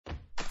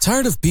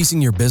Tired of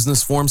piecing your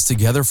business forms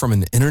together from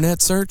an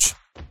internet search?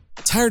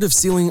 Tired of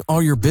sealing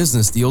all your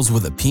business deals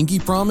with a pinky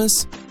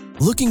promise?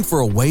 Looking for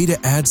a way to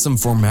add some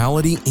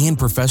formality and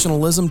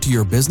professionalism to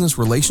your business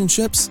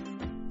relationships?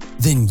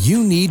 Then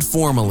you need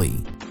Formally.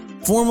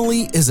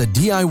 Formally is a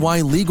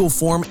DIY legal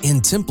form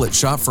and template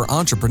shop for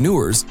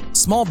entrepreneurs,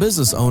 small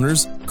business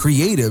owners,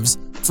 creatives,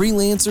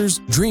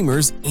 freelancers,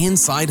 dreamers, and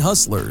side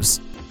hustlers.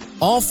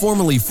 All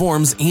Formally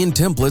forms and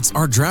templates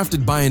are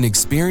drafted by an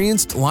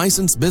experienced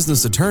licensed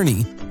business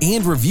attorney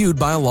and reviewed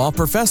by a law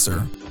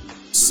professor.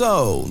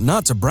 So,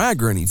 not to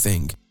brag or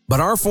anything, but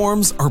our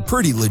forms are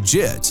pretty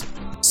legit.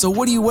 So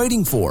what are you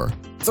waiting for?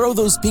 Throw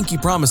those pinky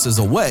promises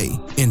away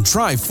and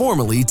try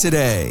Formally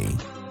today.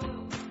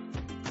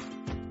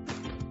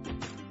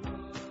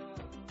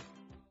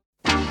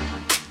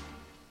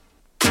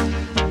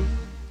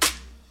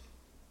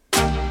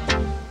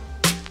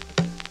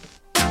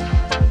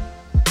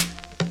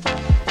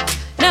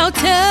 Now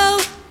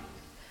tell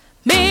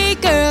me,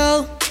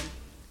 girl,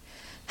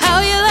 how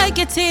you like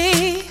your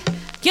tea.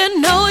 You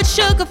know it's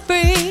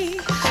sugar-free.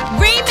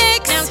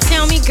 Remix. Now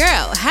tell me,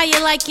 girl, how you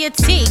like your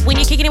tea. When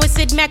you're kicking it with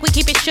Sid Mac, we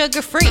keep it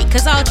sugar-free.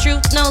 Cause all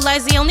truth, no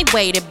lies, the only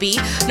way to be.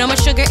 No more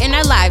sugar in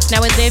our lives,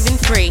 now we're living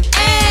free.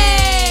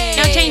 Hey!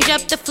 Now change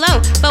up the flow,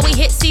 but we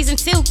hit season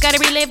 2, gotta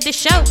relive the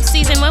show.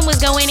 Season 1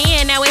 was going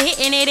in, now we're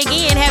hitting it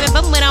again. Having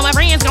fun with all my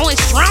friends, going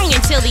strong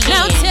until the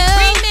Now end. tell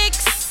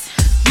Remix.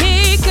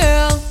 Me,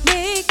 girl,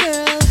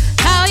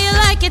 how you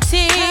like your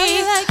tea.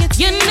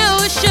 You know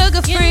it's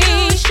sugar-free.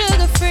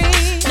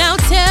 Now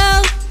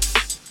tell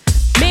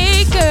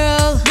me,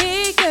 girl,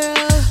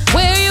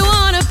 where you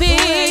wanna be.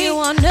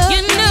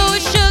 You know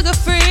it's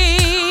sugar-free.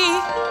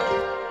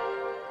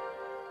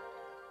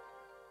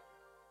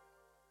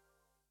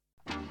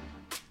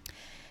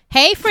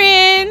 Hey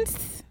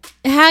friends,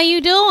 how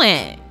you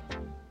doing?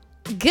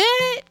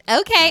 Good?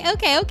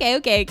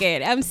 Okay,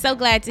 good. I'm so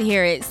glad to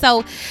hear it.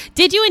 So,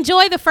 did you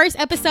enjoy the first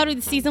episode of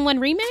the season 1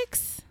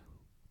 remix?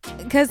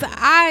 Because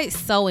I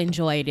so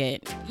enjoyed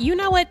it. You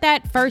know what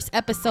that first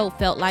episode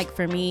felt like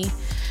for me?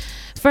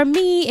 For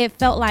me, it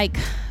felt like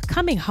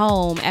coming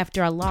home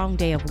after a long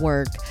day of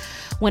work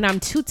when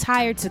I'm too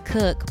tired to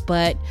cook,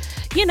 but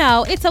you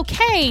know, it's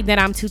okay that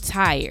I'm too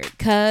tired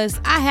because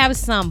I have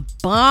some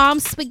bomb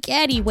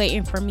spaghetti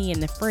waiting for me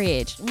in the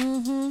fridge.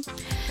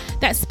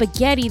 That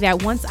spaghetti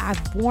that once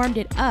I've warmed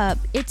it up,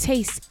 it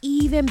tastes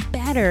even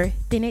better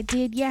than it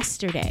did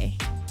yesterday.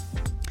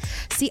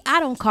 See,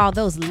 I don't call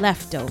those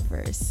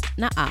leftovers.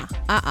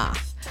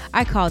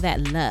 I call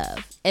that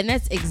love. And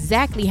that's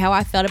exactly how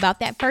I felt about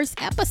that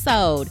first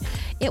episode.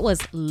 It was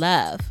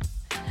love.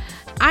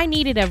 I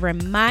needed a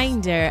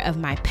reminder of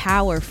my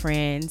power,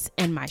 friends,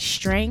 and my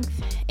strength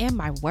and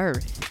my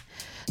worth.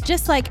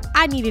 Just like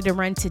I needed to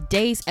run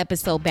today's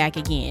episode back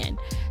again,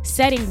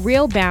 setting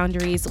real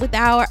boundaries with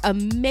our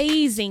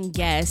amazing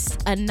guest,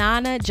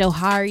 Anana,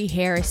 Johari,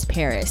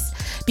 Parris,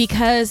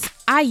 because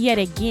I yet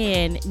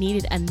again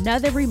needed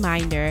another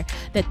reminder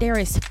that there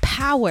is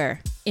power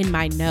in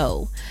my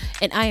no,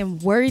 and I am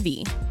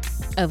worthy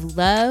of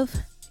love,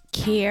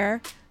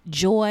 care,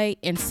 joy,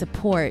 and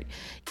support,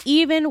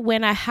 even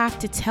when I have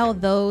to tell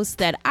those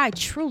that I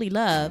truly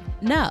love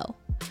no.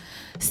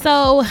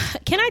 So,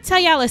 can I tell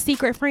y'all a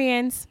secret,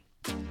 friends?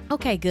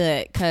 Okay,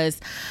 good,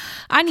 because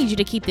I need you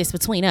to keep this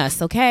between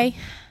us, okay?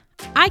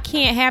 I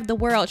can't have the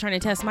world trying to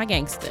test my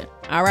gangster,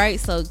 all right?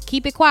 So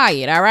keep it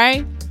quiet, all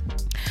right?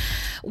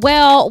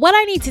 Well, what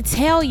I need to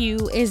tell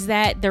you is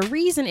that the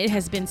reason it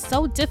has been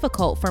so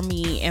difficult for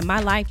me in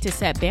my life to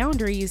set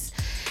boundaries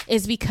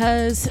is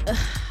because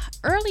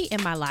early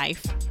in my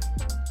life,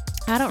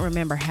 I don't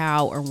remember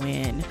how or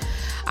when,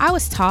 I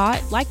was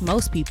taught, like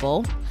most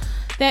people,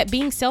 that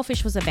being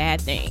selfish was a bad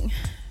thing.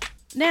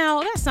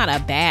 Now, that's not a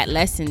bad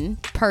lesson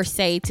per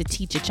se to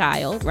teach a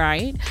child,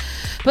 right?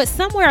 But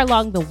somewhere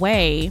along the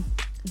way,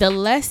 the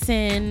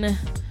lesson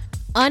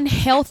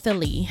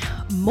unhealthily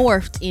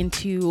morphed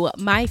into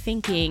my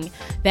thinking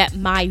that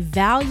my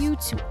value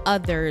to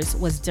others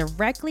was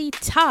directly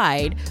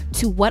tied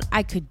to what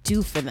I could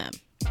do for them.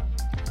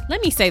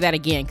 Let me say that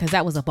again, because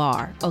that was a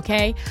bar,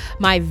 okay?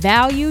 My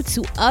value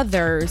to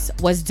others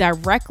was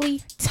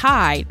directly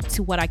tied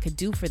to what I could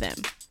do for them.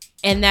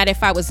 And that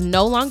if I was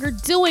no longer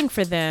doing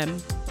for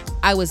them,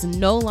 I was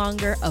no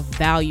longer of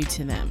value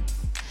to them.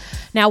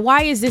 Now,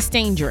 why is this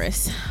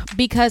dangerous?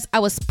 Because I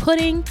was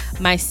putting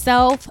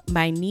myself,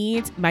 my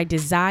needs, my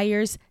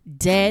desires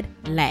dead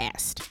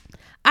last.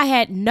 I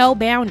had no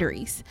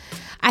boundaries.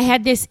 I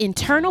had this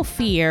internal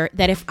fear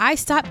that if I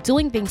stopped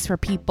doing things for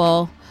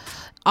people,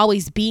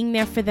 always being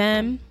there for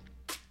them,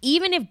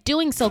 even if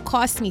doing so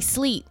cost me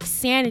sleep,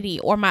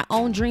 sanity, or my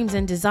own dreams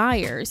and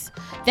desires,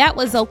 that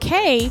was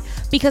okay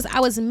because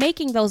I was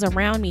making those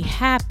around me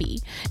happy.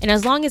 And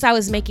as long as I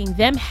was making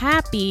them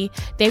happy,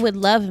 they would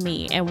love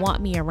me and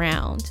want me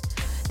around.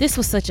 This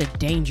was such a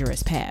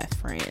dangerous path,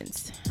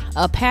 friends.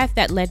 A path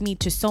that led me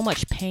to so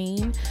much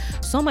pain,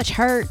 so much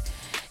hurt,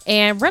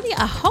 and really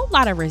a whole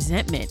lot of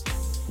resentment.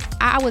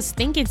 I was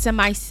thinking to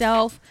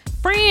myself,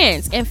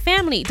 Friends and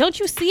family, don't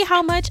you see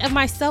how much of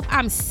myself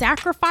I'm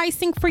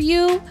sacrificing for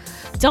you?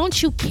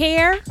 Don't you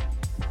care?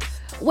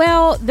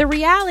 Well, the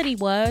reality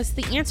was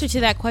the answer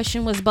to that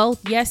question was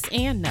both yes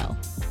and no.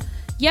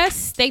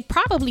 Yes, they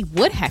probably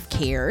would have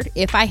cared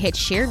if I had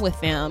shared with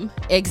them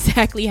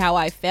exactly how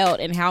I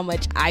felt and how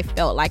much I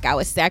felt like I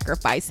was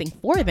sacrificing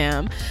for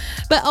them.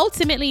 But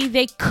ultimately,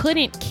 they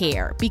couldn't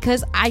care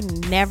because I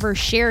never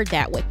shared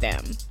that with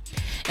them.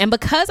 And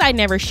because I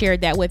never shared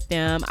that with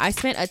them, I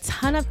spent a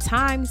ton of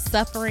time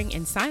suffering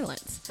in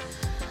silence.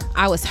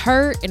 I was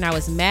hurt and I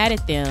was mad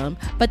at them,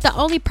 but the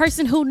only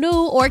person who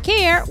knew or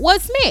cared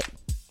was me.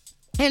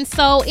 And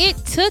so it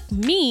took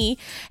me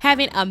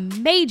having a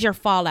major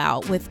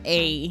fallout with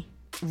a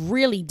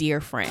really dear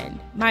friend,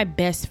 my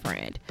best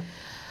friend.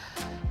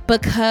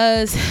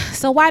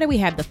 So why do we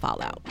have the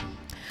fallout?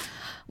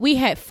 We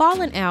had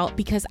fallen out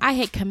because I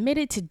had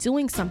committed to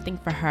doing something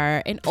for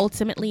her and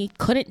ultimately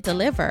couldn't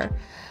deliver.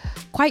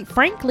 Quite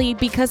frankly,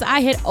 because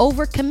I had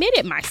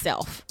overcommitted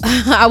myself.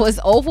 I was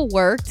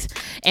overworked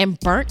and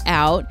burnt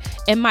out,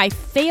 and my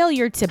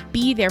failure to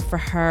be there for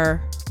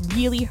her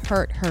really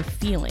hurt her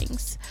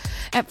feelings.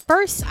 At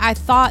first, I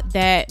thought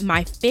that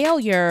my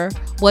failure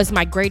was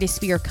my greatest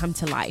fear come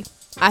to life.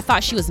 I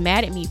thought she was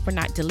mad at me for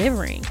not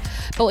delivering.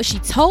 But what she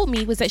told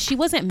me was that she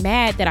wasn't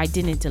mad that I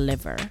didn't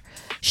deliver.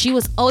 She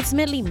was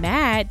ultimately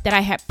mad that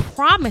I had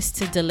promised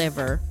to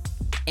deliver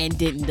and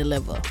didn't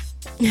deliver.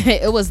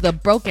 It was the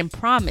broken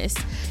promise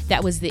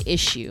that was the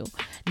issue,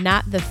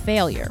 not the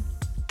failure.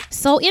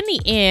 So in the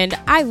end,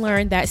 I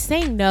learned that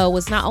saying no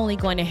was not only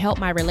going to help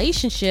my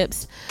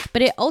relationships,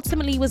 but it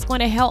ultimately was going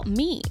to help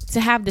me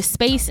to have the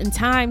space and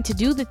time to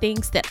do the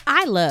things that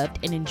I loved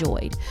and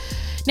enjoyed.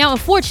 Now,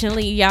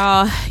 unfortunately,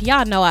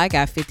 y'all know I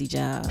got 50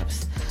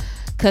 jobs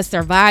because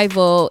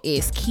survival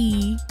is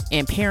key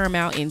and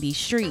paramount in these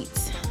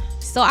streets.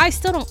 So I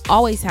still don't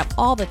always have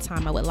all the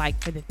time I would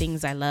like for the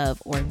things I love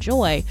or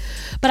enjoy.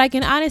 But I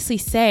can honestly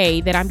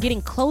say that I'm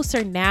getting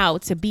closer now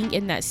to being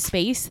in that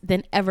space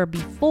than ever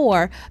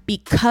before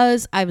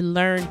because I've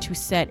learned to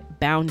set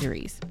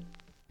boundaries.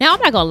 Now,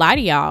 I'm not going to lie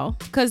to y'all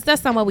because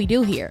that's not what we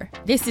do here.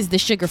 This is the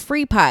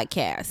sugar-free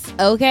podcast,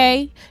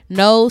 okay?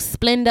 No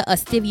Splenda or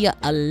stevia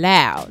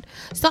allowed.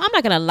 So I'm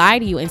not going to lie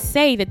to you and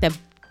say that the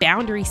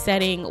boundary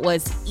setting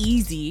was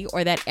easy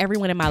or that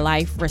everyone in my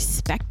life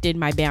respected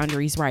my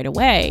boundaries right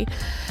away.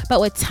 But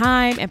with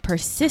time and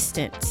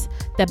persistence,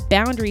 the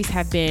boundaries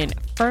have been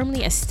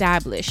firmly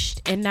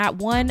established, and not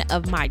one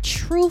of my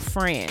true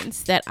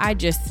friends that I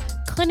just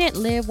couldn't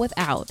live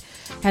without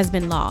has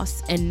been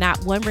lost, and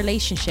not one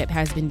relationship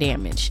has been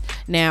damaged.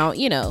 Now,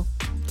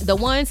 the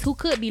ones who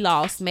could be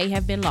lost may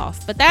have been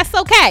lost, but that's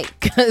okay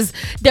because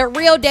the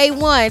real day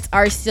ones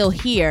are still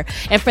here.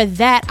 And for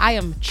that, I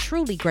am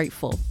truly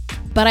grateful.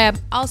 But I am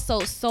also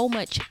so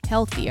much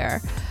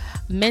healthier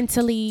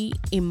mentally,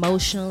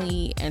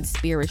 emotionally, and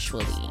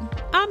spiritually.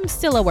 I'm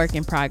still a work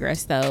in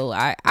progress, though.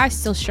 I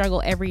still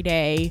struggle every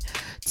day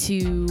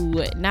to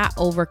not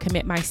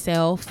overcommit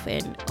myself,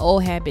 and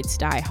old habits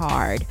die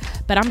hard.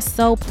 But I'm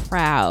so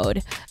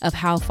proud of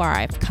how far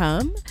I've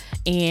come,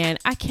 and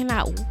I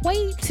cannot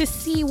wait to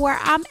see where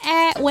I'm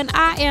at when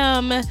I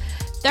am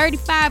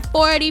 35,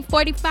 40,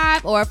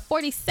 45, or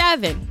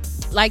 47.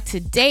 Like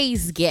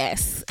today's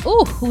guest,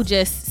 who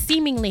just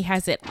seemingly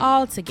has it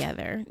all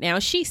together. Now,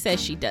 she says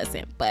she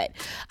doesn't, but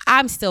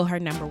I'm still her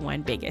number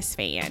one biggest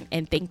fan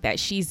and think that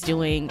she's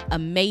doing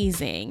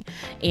amazing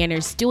and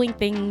is doing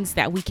things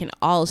that we can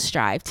all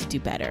strive to do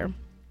better.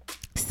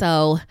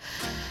 So,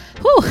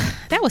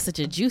 that was such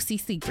a juicy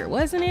secret,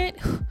 wasn't it?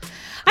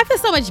 I feel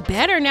so much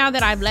better now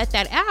that I've let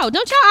that out.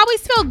 Don't y'all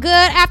always feel good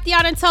after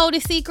y'all done told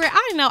a secret?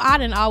 I know I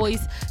done always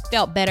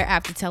felt better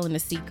after telling a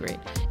secret.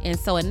 And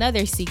so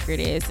another secret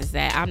is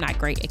that I'm not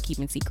great at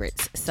keeping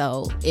secrets.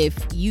 So if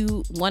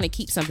you want to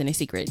keep something a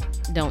secret,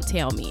 don't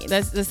tell me.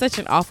 That's such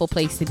an awful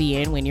place to be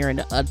in when you're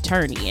an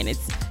attorney and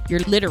it's your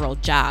literal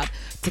job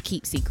to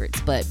keep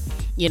secrets. But,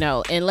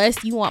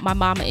 unless you want my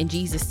mama and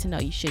Jesus to know,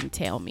 you shouldn't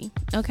tell me.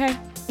 Okay?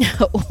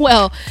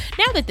 Well,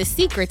 now that the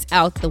secret's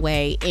out the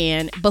way,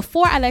 and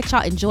before I let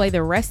y'all enjoy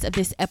the rest of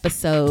this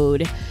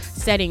episode,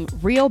 setting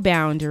real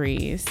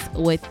boundaries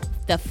with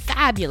the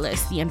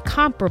fabulous, the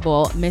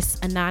incomparable Miss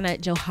Anana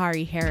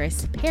Johari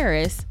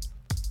Parris,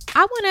 I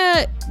want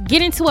to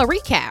get into a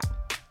recap.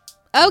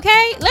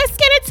 Okay, let's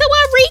get into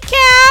a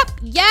recap.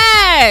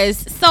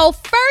 Yes. So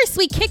first,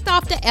 we kicked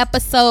off the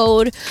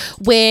episode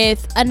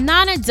with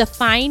Anana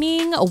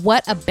defining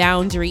what a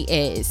boundary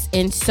is.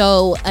 And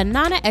so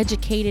Anana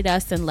educated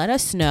us and let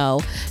us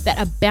know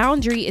that a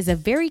boundary is a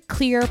very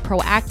clear,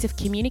 proactive,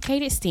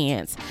 communicated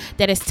stance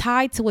that is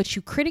tied to what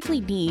you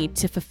critically need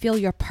to fulfill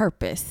your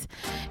purpose.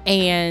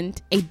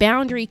 And a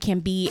boundary can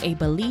be a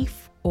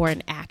belief or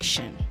an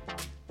action.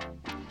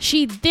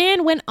 She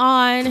then went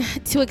on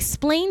to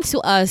explain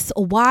to us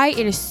why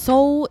it is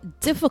so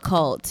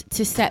difficult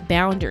to set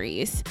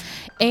boundaries.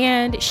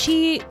 And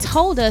she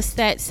told us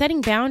that setting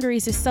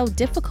boundaries is so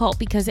difficult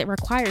because it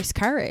requires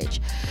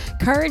courage.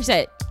 Courage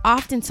that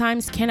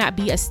oftentimes cannot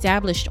be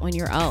established on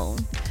your own.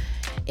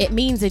 it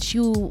means that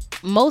you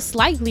most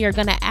likely are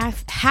going to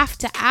have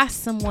to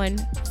ask someone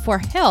for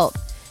help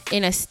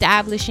in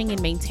establishing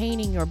and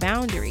maintaining your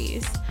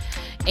boundaries.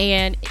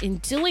 And in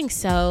doing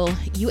so,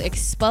 you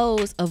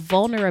expose a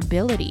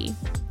vulnerability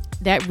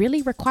that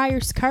really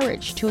requires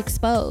courage to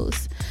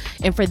expose.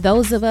 And for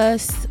those of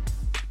us,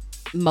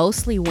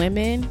 mostly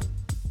women,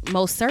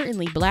 most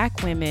certainly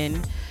Black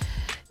women,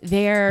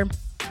 there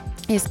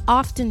is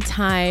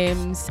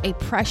oftentimes a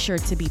pressure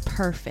to be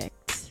perfect.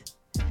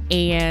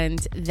 And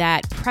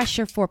that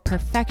pressure for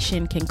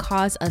perfection can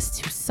cause us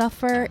to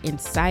suffer in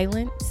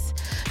silence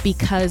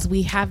because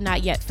we have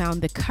not yet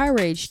found the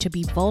courage to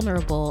be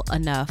vulnerable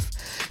enough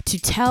to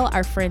tell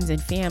our friends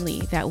and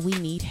family that we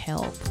need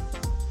help.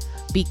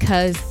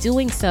 Because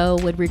doing so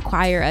would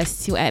require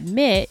us to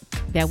admit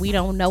that we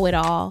don't know it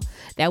all,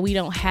 that we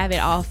don't have it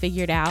all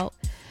figured out,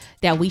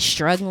 that we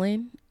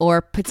struggling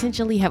or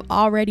potentially have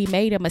already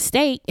made a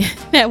mistake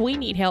that we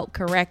need help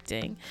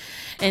correcting.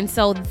 And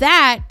so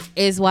that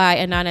is why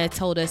Anana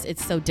told us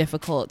it's so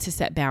difficult to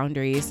set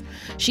boundaries.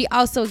 She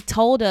also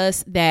told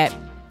us that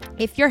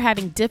if you're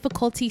having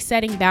difficulty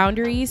setting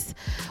boundaries,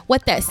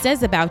 what that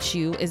says about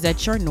you is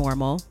that you're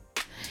normal.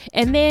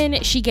 And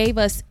then she gave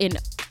us an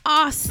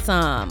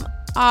awesome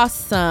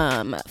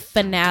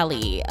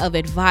finale of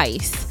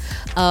advice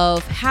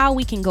of how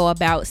we can go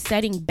about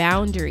setting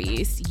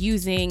boundaries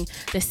using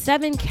the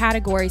 7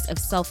 categories of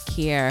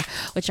self-care,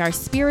 which are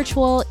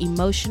spiritual,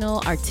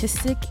 emotional,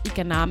 artistic,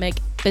 economic,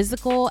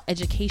 physical,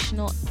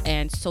 educational,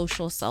 and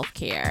social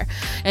self-care.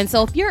 And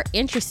so if you're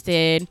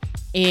interested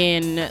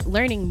in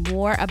learning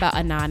more about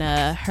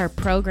Anana, her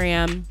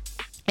program,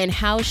 and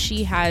how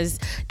she has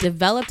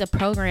developed a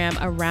program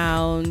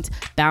around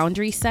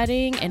boundary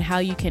setting and how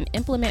you can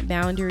implement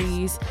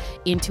boundaries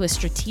into a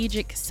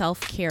strategic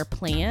self-care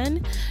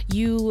plan,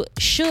 you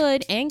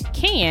should and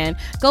can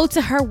go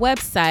to her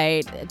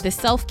website, the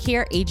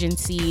Self-Care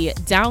Agency,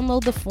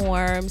 download the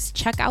forms,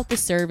 check out the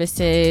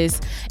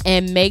services,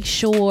 and make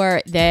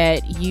sure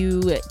that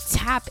you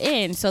tap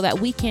in so that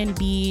we can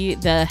be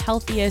the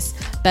healthiest,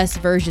 best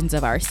versions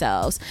of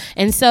ourselves.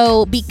 And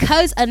so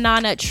because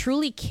Anana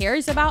truly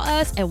cares about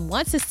us and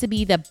wants us to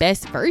be the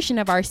best version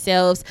of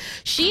ourselves,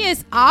 she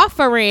is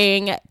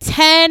offering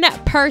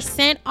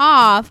 10%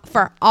 off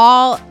for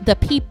all the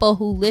people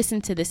who listen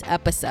to this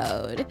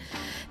episode.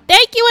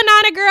 Thank you,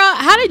 Anana girl.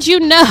 How did you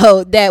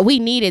know that we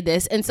needed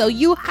this? And so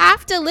you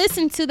have to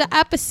listen to the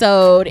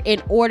episode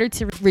in order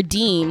to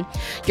redeem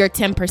your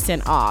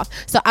 10% off.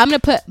 So I'm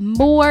going to put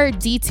more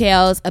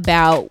details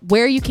about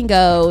where you can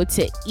go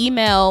to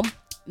email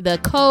the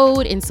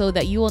code, and so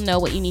that you will know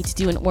what you need to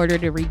do in order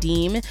to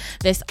redeem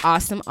this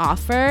awesome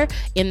offer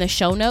in the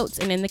show notes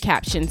and in the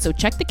caption. So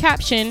check the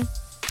caption.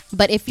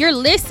 But if you're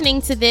listening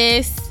to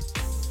this,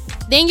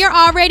 then you're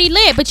already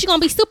lit, but you're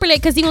gonna be super lit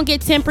because you're gonna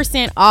get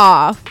 10%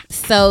 off.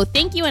 So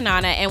thank you,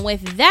 Anana. And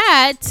with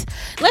that,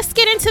 let's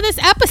get into this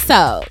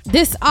episode,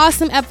 this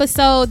awesome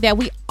episode that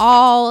we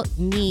all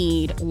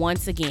need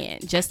once again,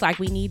 just like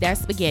we need that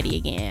spaghetti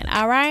again.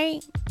 All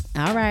right.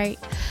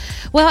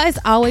 Well, as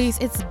always,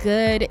 it's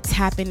good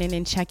tapping in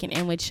and checking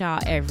in with y'all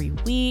every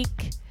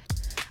week.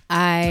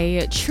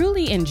 I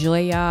truly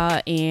enjoy y'all,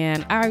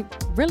 and I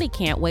really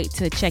can't wait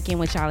to check in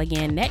with y'all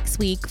again next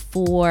week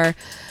for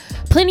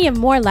plenty of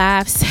more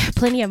laughs,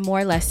 plenty of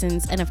more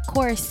lessons, and of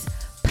course,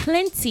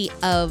 plenty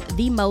of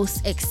the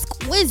most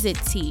exquisite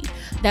tea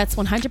that's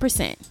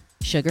 100%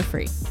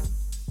 sugar-free.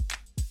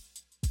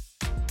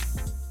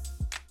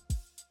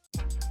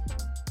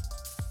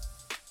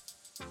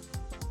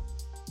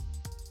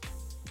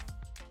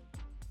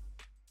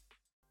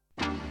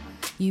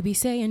 You be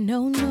saying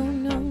no, no,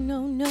 no,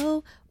 no,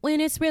 no,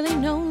 when it's really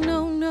no,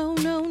 no, no,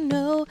 no,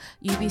 no.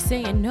 You be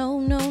saying no,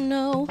 no,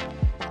 no.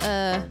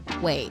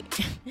 Wait.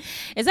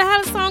 Is that how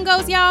the song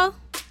goes, y'all?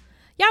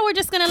 Y'all were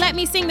just gonna let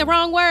me sing the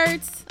wrong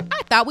words?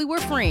 I thought we were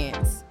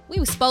friends. We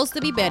were supposed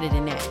to be better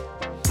than that.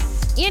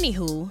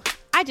 Anywho,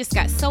 I just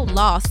got so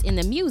lost in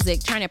the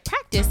music trying to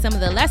practice some of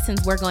the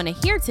lessons we're going to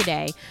hear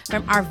today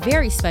from our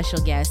very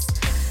special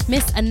guest,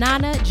 Miss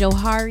Anana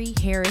Johari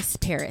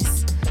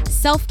Parris,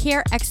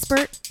 self-care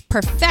expert,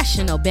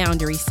 professional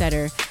boundary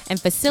setter, and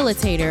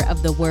facilitator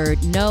of the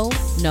word no,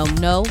 no,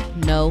 no,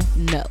 no,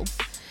 no,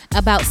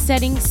 about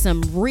setting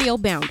some real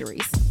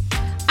boundaries.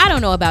 I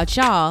don't know about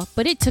y'all,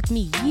 but it took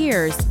me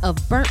years of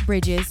burnt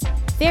bridges,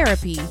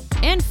 therapy,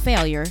 and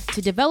failure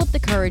to develop the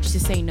courage to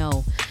say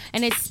no.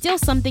 And it's still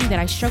something that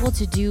I struggle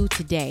to do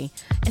today,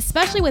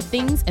 especially with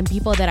things and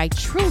people that I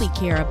truly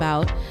care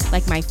about,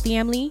 like my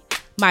family,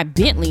 my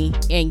Bentley,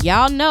 and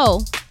y'all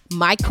know,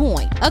 my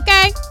coin,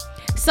 okay?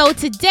 So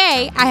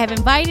today, I have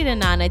invited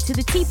Anana to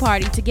the tea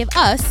party to give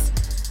us,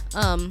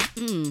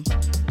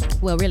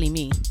 well, really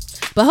me,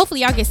 but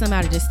hopefully y'all get some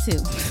out of this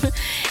too.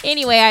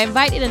 Anyway, I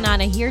invited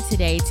Anana here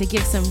today to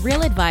give some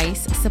real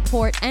advice,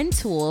 support, and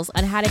tools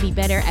on how to be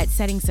better at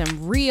setting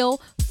some real,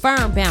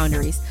 firm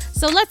boundaries.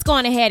 So let's go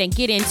on ahead and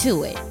get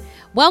into it.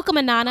 Welcome,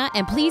 Anana,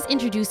 and please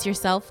introduce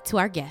yourself to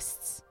our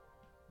guests.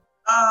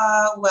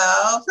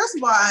 Well, first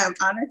of all, I am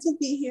honored to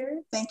be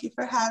here. Thank you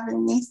for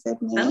having me,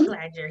 Sydney. I'm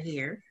glad you're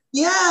here.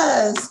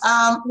 Yes.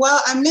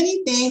 Well, I'm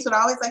many things, but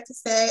I always like to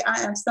say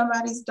I am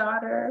somebody's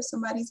daughter,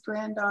 somebody's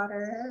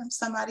granddaughter,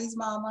 somebody's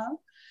mama,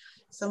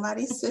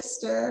 somebody's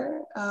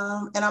sister.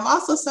 And I'm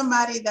also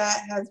somebody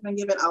that has been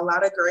given a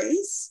lot of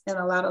grace and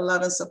a lot of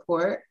love and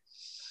support,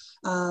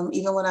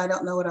 even when I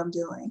don't know what I'm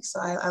doing. So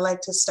I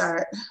like to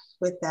start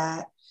with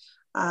that.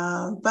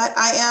 But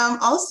I am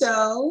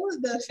also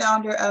the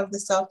founder of the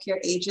Self-Care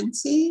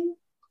Agency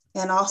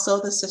and also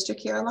the Sister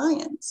Care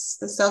Alliance.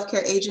 The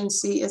Self-Care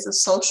Agency is a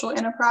social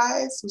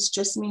enterprise, which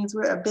just means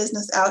we're a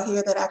business out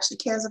here that actually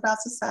cares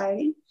about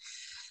society.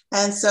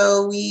 And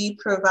so we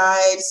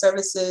provide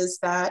services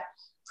that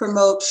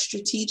promote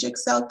strategic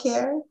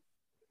self-care.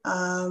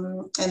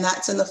 And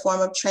that's in the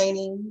form of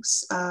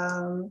trainings,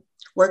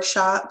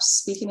 workshops,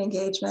 speaking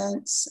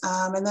engagements,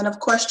 and then of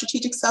course,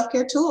 strategic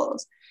self-care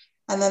tools.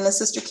 And then the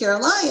Sister Care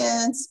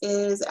Alliance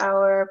is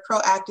our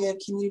proactive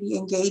community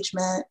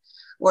engagement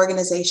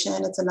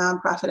organization. It's a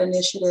nonprofit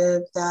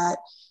initiative that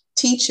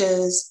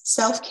teaches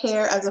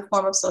self-care as a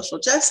form of social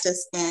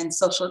justice and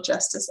social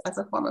justice as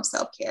a form of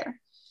self-care.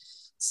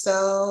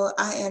 So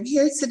I am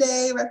here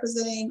today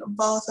representing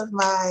both of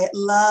my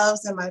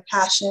loves and my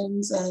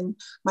passions and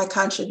my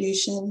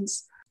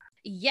contributions.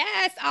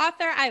 Yes,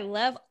 author, I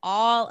love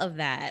all of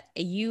that.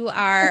 You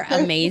are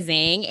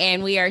amazing.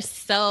 And we are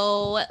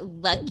so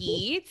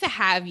lucky to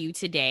have you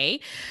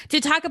today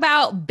to talk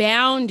about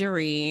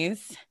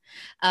boundaries,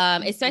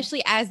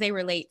 especially as they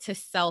relate to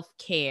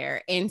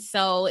self-care. And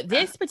so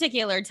this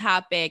particular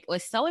topic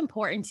was so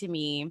important to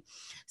me.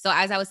 So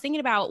as I was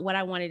thinking about what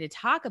I wanted to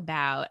talk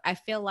about, I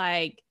feel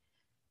like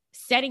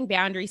setting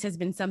boundaries has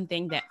been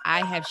something that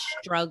I have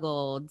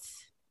struggled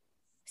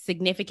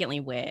significantly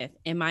with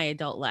in my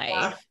adult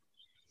life.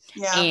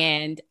 Yeah.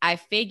 And I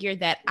figured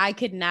that I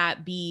could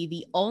not be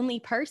the only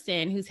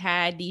person who's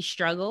had these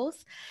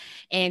struggles.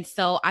 And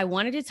so I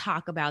wanted to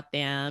talk about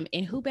them.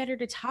 And who better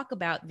to talk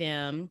about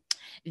them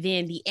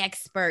than the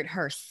expert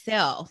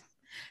herself?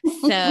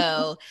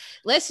 So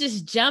let's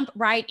just jump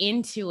right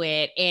into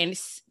it. And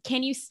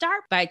can you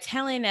start by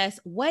telling us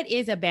what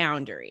is a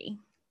boundary?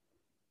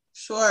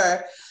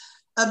 Sure.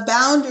 A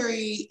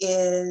boundary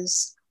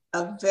is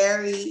a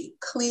very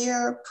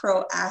clear,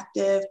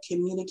 proactive,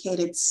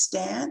 communicated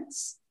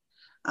stance.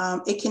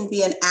 It can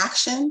be an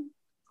action.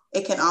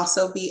 It can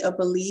also be a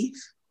belief.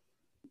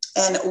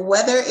 And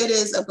whether it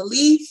is a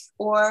belief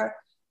or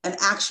an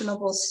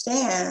actionable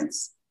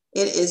stance,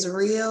 it is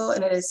real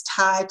and it is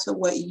tied to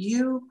what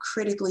you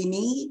critically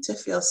need to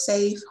feel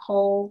safe,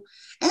 whole,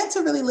 and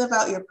to really live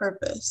out your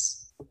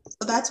purpose.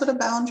 So that's what a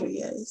boundary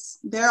is.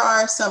 There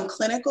are some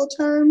clinical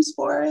terms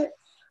for it.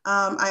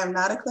 I am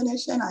not a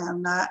clinician. I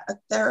am not a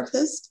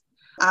therapist.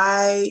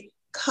 I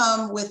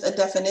come with a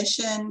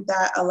definition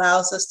that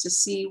allows us to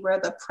see where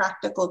the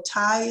practical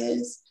tie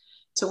is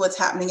to what's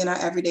happening in our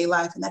everyday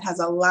life. And that has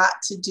a lot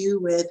to do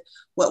with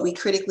what we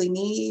critically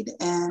need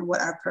and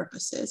what our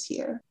purpose is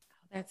here.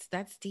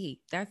 That's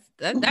deep. That's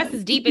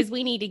as deep as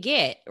we need to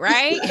get,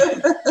 right?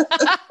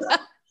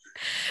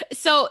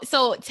 So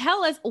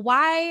tell us,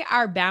 why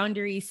are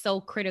boundaries so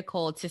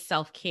critical to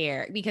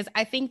self-care? Because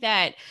I think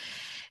that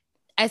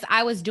as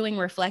I was doing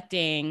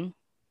reflecting,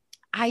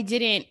 I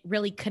didn't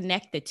really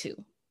connect the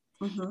two.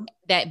 Mm-hmm.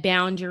 That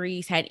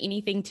boundaries had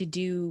anything to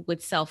do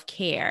with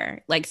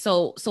self-care. Like,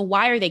 so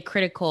why are they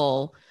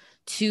critical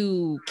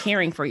to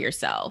caring for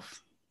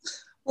yourself?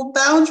 Well,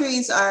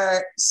 boundaries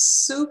are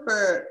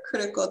super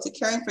critical to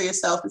caring for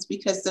yourself is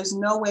because there's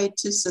no way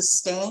to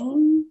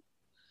sustain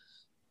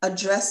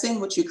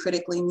addressing what you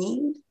critically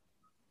need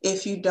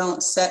if you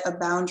don't set a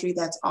boundary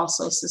that's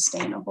also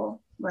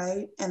sustainable,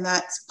 right? And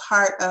that's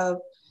part of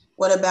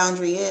what a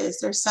boundary is.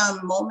 There's some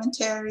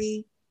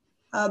momentary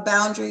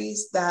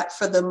boundaries that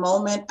for the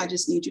moment, I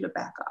just need you to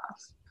back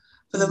off.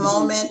 For the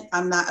moment,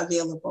 I'm not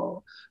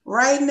available.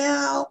 Right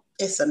now,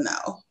 it's a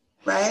no,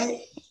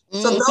 right?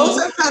 So those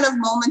are kind of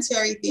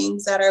momentary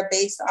things that are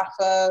based off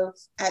of,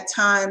 at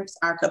times,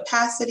 our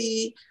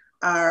capacity,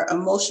 our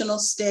emotional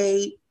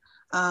state.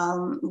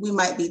 We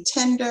might be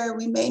tender,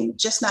 we may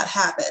just not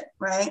have it,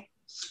 right?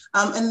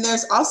 And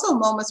there's also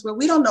moments where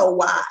we don't know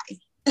why.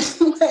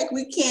 Like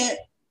we can't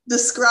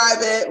describe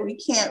it, we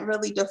can't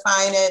really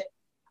define it.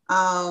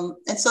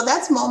 And so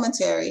that's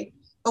momentary.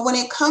 But when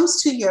it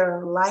comes to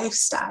your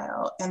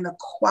lifestyle and the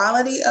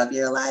quality of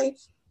your life,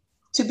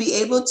 to be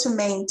able to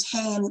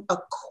maintain a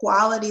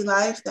quality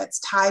life that's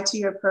tied to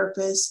your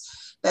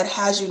purpose, that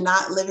has you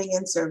not living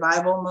in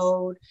survival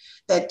mode,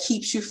 that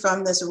keeps you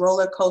from this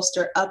roller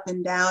coaster up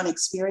and down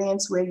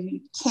experience where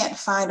you can't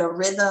find a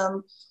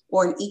rhythm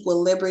or an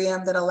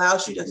equilibrium that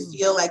allows you to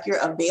feel like you're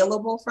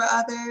available for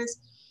others,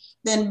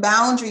 then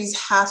boundaries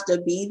have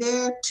to be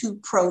there to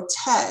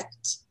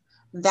protect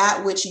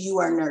that which you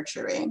are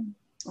nurturing,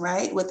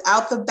 right?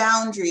 Without the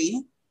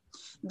boundary,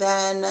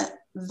 then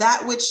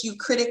that which you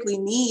critically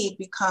need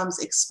becomes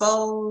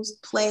exposed,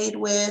 played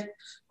with,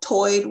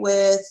 toyed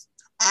with,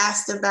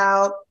 asked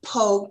about,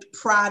 poked,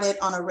 prodded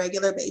on a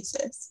regular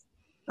basis,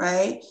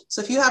 right?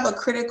 So if you have a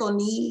critical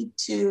need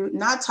to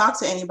not talk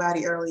to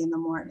anybody early in the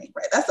morning,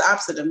 right? That's the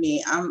opposite of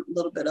me. I'm a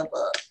little bit of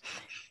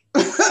a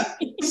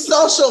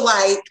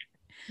socialite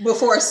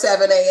before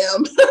 7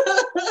 a.m.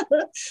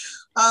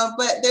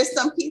 But there's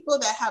some people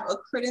that have a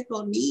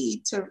critical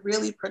need to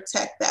really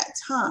protect that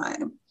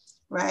time,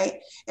 right?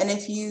 And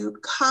if you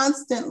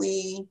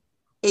constantly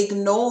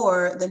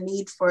ignore the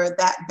need for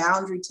that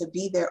boundary to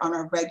be there on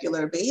a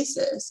regular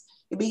basis,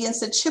 it begins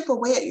to chip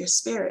away at your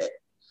spirit,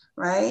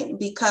 right?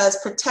 Because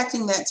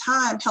protecting that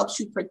time helps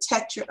you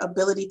protect your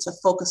ability to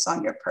focus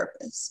on your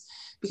purpose,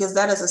 because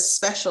that is a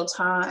special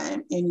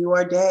time in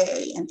your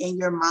day and in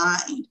your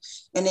mind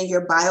and in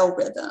your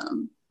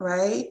biorhythm,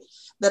 right?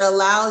 That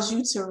allows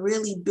you to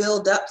really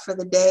build up for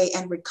the day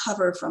and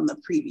recover from the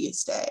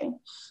previous day.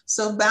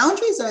 So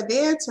boundaries are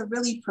there to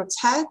really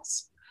protect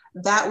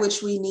that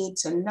which we need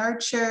to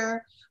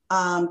nurture,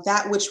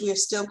 that which we're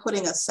still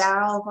putting a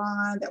salve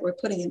on, that we're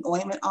putting an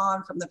ointment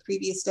on from the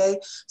previous day,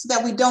 so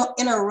that we don't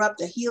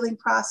interrupt a healing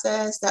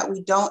process, that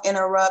we don't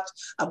interrupt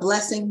a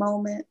blessing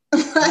moment,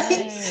 right?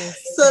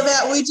 Yes. So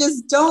that we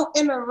just don't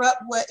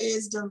interrupt what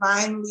is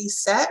divinely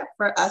set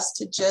for us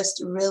to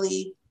just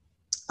really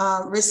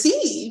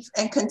receive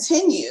and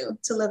continue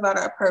to live out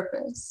our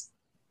purpose.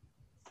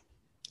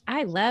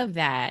 I love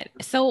that.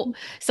 So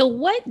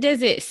what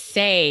does it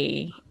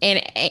say? And,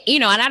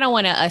 and I don't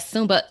want to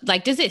assume, but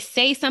like, does it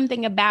say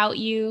something about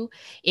you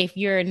if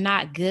you're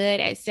not good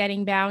at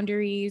setting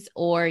boundaries,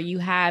 or you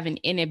have an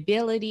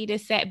inability to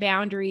set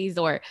boundaries,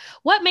 or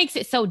what makes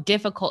it so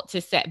difficult to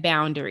set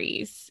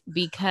boundaries?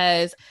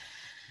 Because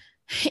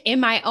in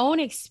my own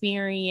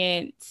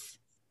experience,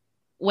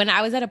 when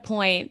I was at a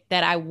point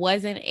that I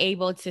wasn't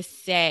able to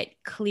set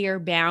clear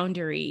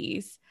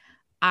boundaries,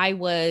 I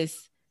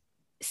was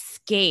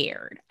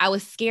scared. I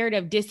was scared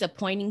of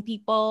disappointing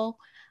people.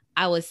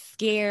 I was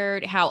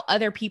scared how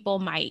other people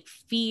might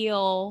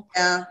feel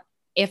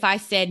if I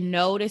said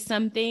no to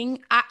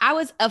something. I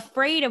was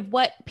afraid of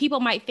what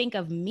people might think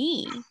of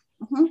me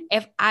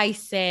if I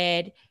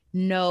said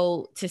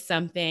no to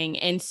something.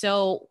 And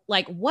so,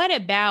 like, what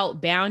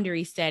about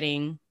boundary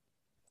setting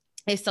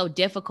is so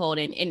difficult?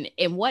 And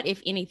what,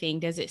 if anything,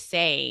 does it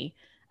say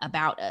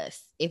about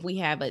us if we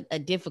have a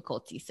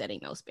difficulty setting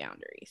those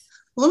boundaries?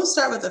 Well, let me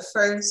start with the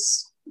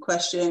first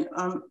question.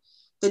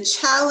 The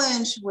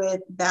challenge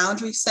with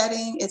boundary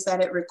setting is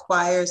that it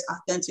requires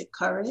authentic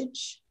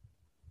courage,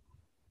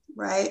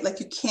 right?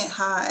 Like, you can't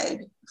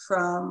hide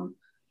from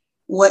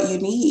what you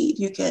need.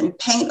 You can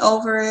paint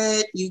over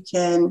it. You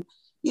can,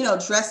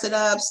 dress it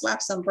up,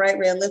 slap some bright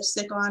red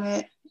lipstick on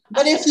it.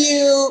 But if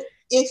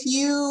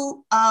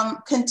you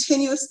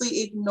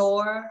continuously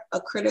ignore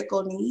a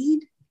critical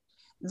need,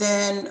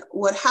 then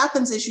what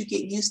happens is you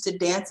get used to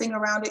dancing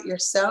around it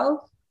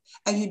yourself,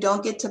 and you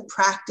don't get to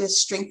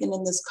practice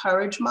strengthening this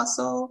courage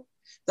muscle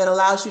that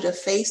allows you to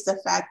face the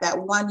fact that,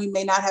 one, you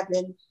may not have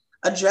been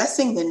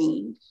addressing the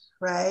need,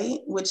 right?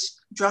 Which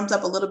drums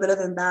up a little bit of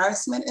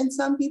embarrassment in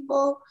some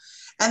people.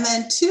 And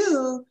then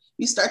two,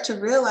 you start to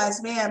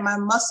realize, man, my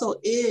muscle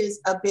is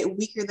a bit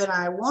weaker than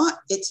I want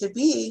it to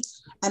be.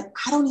 And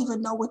I don't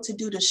even know what to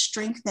do to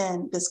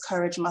strengthen this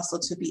courage muscle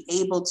to be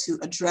able to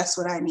address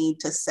what I need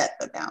to set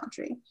the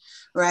boundary,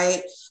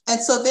 right? And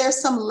so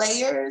there's some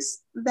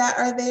layers that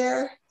are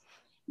there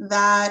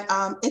that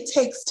it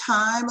takes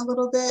time a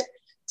little bit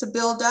to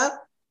build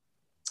up.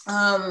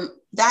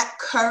 That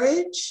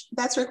courage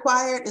that's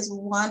required is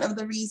one of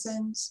the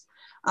reasons.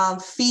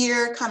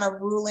 Fear kind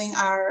of ruling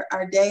our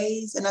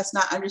days, and us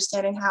not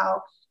understanding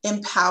how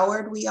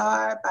empowered we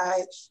are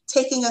by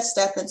taking a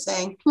step and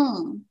saying,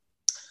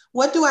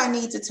 what do I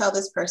need to tell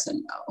this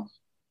person no,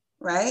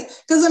 right?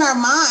 Because in our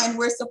mind,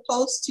 we're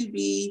supposed to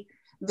be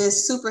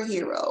this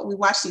superhero. We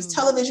watch these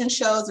television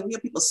shows and we hear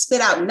people spit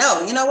out,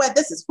 no, you know what?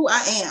 This is who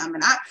I am.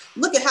 And I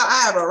look at how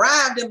I have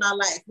arrived in my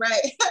life,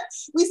 right?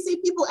 We see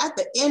people at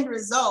the end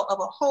result of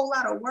a whole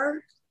lot of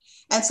work.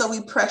 And so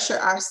we pressure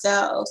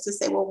ourselves to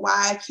say, well,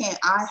 why can't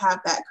I have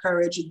that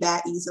courage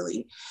that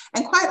easily?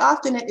 And quite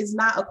often it is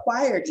not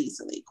acquired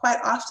easily. Quite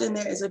often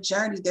there is a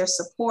journey, there's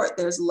support,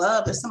 there's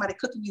love, there's somebody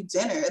cooking you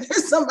dinner,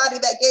 there's somebody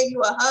that gave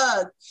you a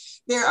hug.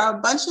 There are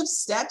a bunch of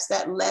steps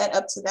that led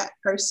up to that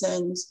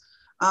person's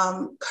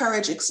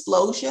courage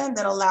explosion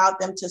that allowed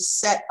them to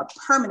set a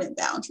permanent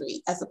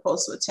boundary as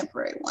opposed to a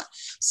temporary one.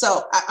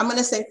 So I'm going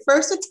to say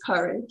first it's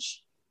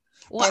courage.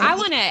 Well, I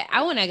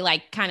want to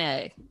like kind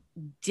of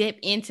dip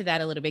into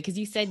that a little bit, because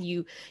you said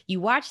you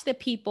watch the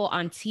people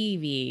on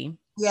TV,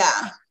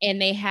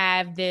 and they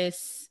have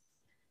this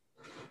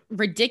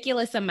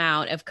ridiculous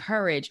amount of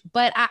courage,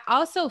 but I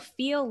also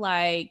feel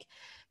like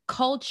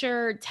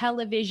culture,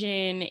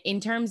 television, in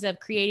terms of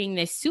creating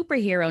this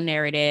superhero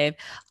narrative,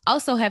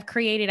 also have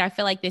created, I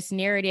feel like, this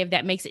narrative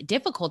that makes it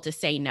difficult to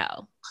say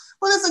no.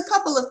 Well, there's a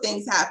couple of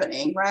things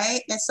happening,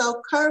 right? And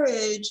so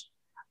courage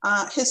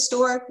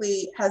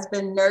historically has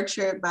been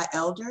nurtured by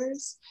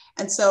elders.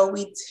 And so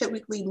we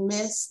typically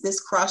miss this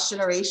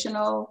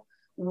cross-generational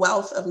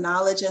wealth of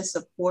knowledge and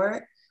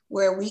support,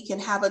 where we can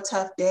have a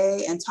tough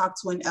day and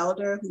talk to an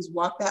elder who's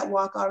walked that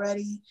walk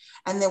already.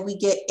 And then we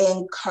get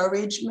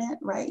encouragement,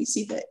 right? You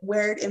see the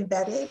word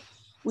embedded.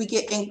 We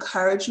get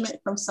encouragement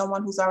from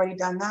someone who's already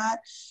done that.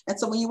 And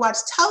so when you watch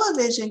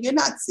television, you're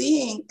not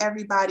seeing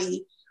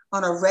everybody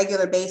on a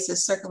regular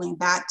basis circling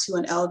back to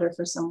an elder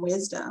for some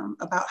wisdom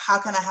about how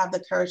can I have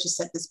the courage to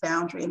set this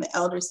boundary. And the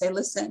elders say,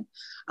 listen,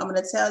 I'm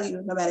going to tell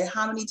you, no matter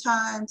how many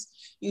times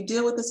you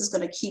deal with this, it's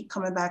going to keep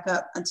coming back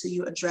up until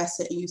you address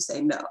it and you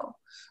say no.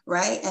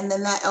 Right. And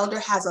then that elder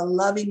has a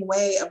loving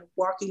way of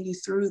walking you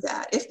through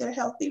that. If they're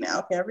healthy now,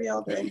 okay, every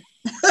elder.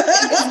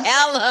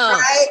 Tell them.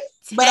 Right.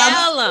 But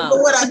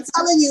what I'm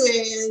telling you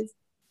is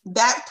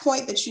that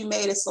point that you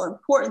made is so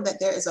important, that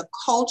there is a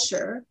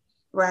culture,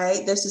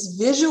 right? There's this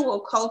visual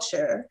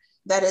culture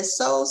that is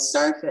so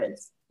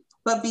surface,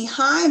 but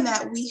behind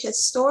that, we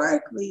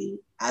historically,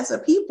 as a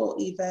people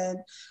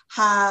even,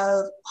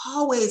 have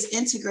always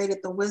integrated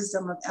the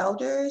wisdom of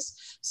elders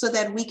so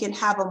that we can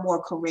have a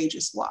more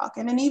courageous walk.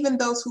 And then even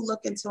those who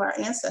look into our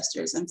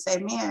ancestors and say,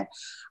 man,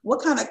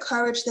 what kind of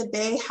courage did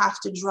they have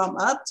to drum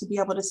up to be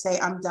able to say,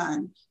 I'm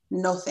done.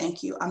 No,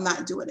 thank you. I'm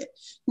not doing it.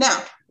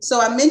 Now, so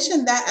I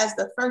mentioned that as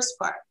the first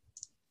part.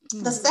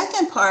 Mm-hmm. The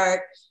second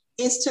part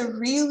is to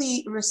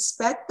really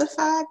respect the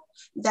fact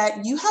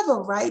that you have a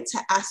right to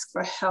ask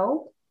for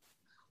help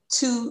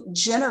to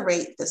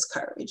generate this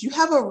courage. You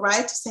have a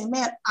right to say,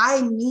 man,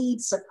 I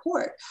need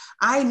support.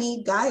 I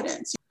need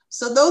guidance.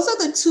 So those are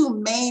the two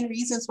main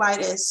reasons why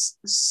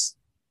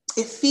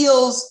it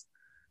feels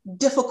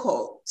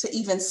difficult to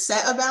even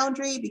set a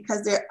boundary,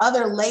 because there are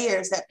other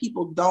layers that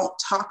people don't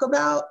talk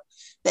about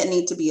that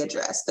need to be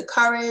addressed. The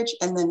courage,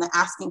 and then the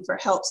asking for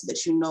help so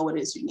that you know what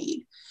it is you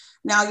need.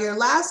 Now, your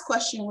last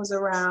question was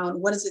around,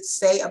 what does it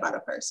say about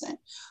a person?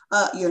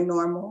 You're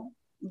normal,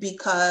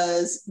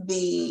 because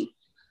the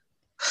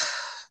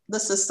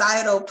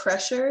societal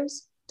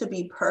pressures to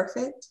be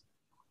perfect,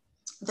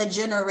 the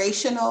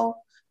generational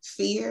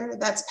fear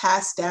that's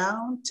passed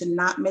down to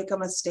not make a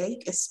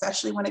mistake,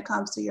 especially when it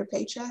comes to your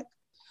paycheck,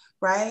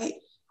 right?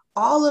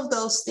 All of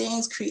those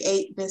things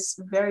create this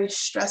very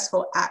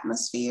stressful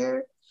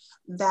atmosphere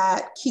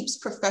that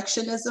keeps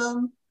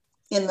perfectionism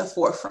in the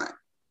forefront.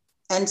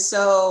 And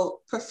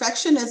so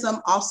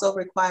perfectionism also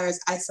requires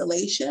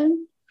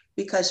isolation,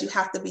 because you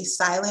have to be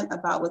silent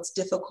about what's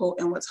difficult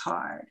and what's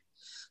hard.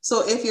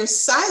 So if you're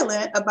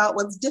silent about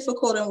what's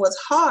difficult and what's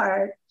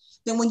hard,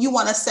 then when you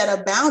want to set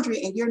a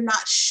boundary and you're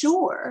not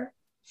sure,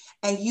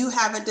 and you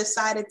haven't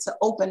decided to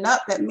open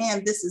up that,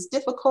 man, this is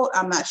difficult,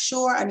 I'm not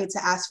sure, I need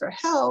to ask for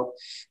help,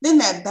 then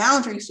that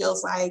boundary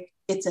feels like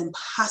it's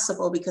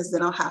impossible, because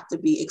then I'll have to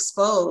be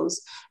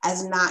exposed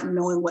as not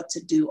knowing what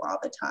to do all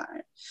the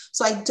time.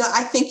 So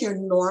I think you're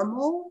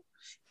normal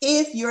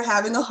if you're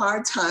having a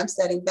hard time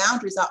setting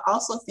boundaries. I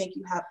also think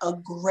you have a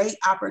great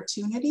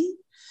opportunity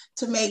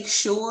to make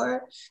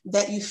sure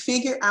that you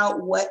figure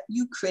out what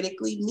you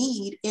critically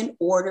need in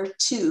order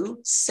to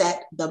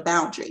set the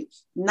boundary.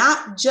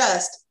 Not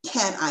just,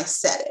 can I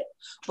set it,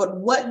 but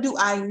what do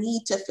I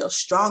need to feel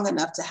strong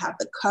enough to have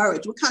the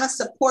courage? What kind of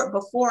support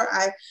before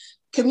I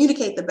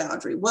communicate the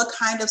boundary? What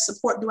kind of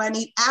support do I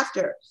need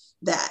after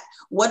that?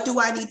 What do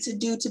I need to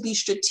do to be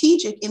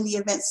strategic in the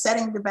event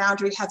setting the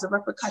boundary has a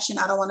repercussion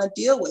I don't want to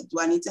deal with? Do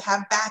I need to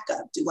have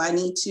backup? Do I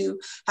need to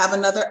have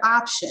another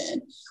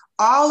option?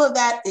 All of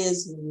that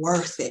is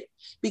worth it,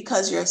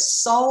 because your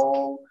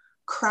soul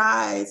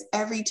cries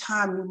every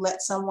time you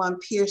let someone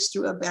pierce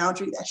through a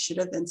boundary that should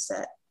have been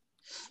set.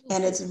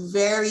 And it's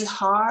very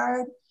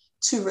hard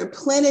to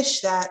replenish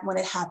that when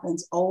it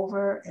happens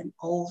over and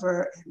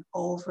over and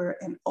over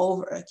and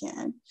over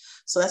again.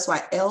 So that's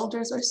why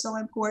elders are so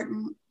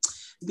important.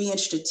 Being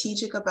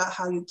strategic about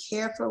how you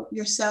care for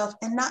yourself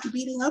and not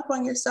beating up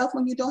on yourself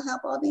when you don't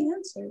have all the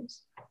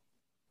answers.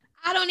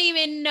 I don't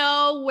even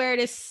know where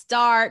to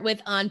start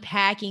with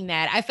unpacking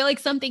that. I feel like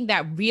something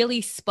that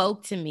really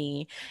spoke to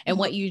me and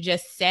what you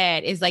just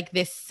said is like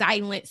this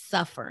silent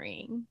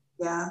suffering.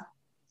 Yeah.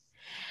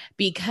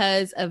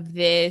 Because of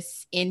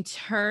this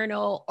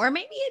internal, or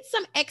maybe it's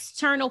some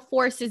external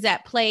forces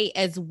at play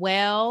as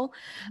well,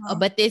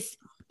 but this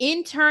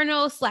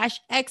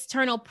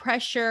internal/external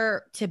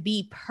pressure to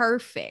be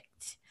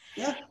perfect.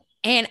 Yeah.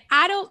 And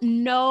I don't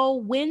know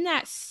when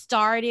that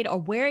started or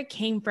where it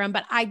came from,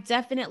 but I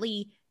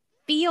definitely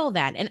feel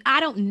that. And I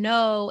don't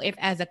know if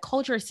as a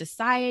culture,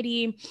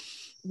 society,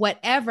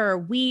 whatever,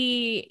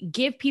 we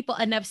give people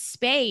enough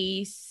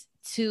space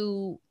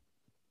to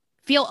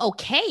feel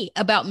okay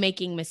about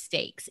making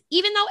mistakes,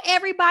 even though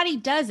everybody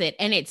does it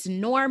and it's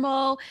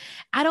normal.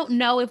 I don't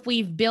know if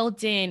we've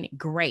built in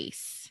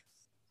grace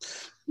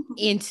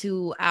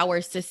into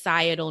our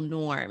societal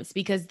norms,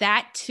 because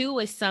that too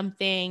is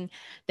something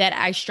that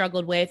I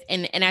struggled with.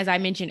 And as I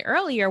mentioned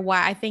earlier,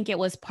 why I think it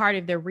was part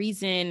of the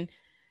reason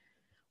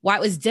why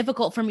it was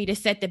difficult for me to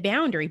set the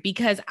boundary,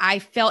 because I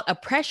felt a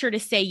pressure to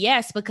say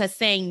yes, because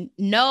saying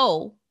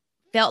no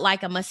felt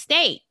like a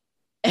mistake.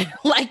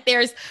 Like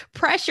there's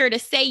pressure to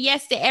say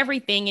yes to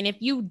everything. And if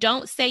you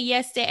don't say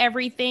yes to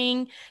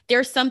everything,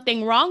 there's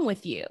something wrong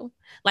with you.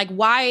 Like,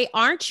 why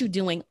aren't you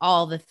doing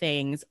all the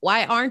things?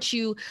 Why aren't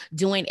you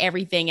doing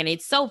everything? And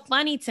it's so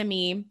funny to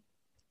me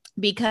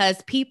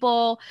because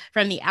people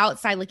from the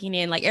outside looking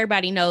in, like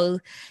everybody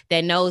knows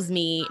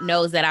me,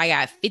 knows that I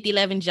got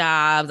 11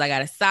 jobs. I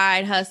got a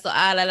side hustle,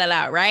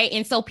 right?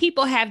 And so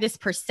people have this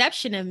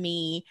perception of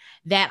me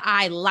that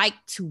I like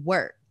to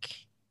work.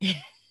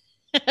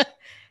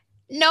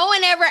 No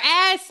one ever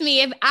asked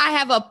me if I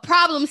have a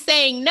problem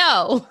saying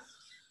no.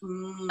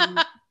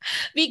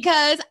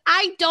 Because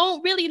I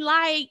don't really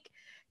like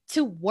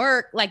to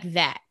work like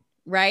that.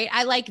 Right?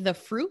 I like the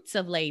fruits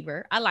of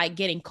labor. I like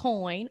getting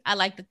coin. I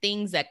like the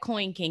things that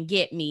coin can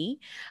get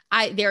me.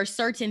 There are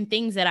certain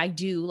things that I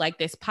do, like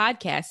this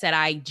podcast, that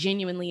I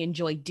genuinely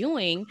enjoy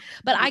doing.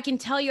 But I can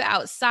tell you,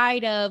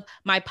 outside of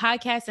my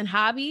podcast and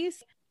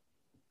hobbies,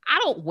 I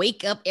don't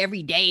wake up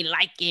every day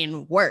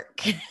liking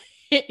work.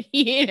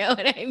 You know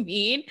what I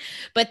mean?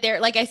 But there,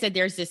 like I said,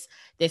 there's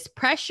this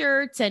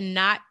pressure to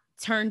not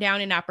turn down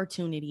an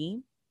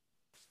opportunity.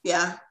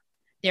 Yeah.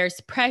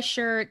 There's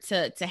pressure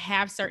to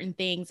have certain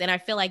things. And I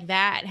feel like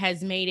that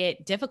has made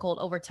it difficult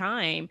over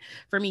time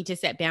for me to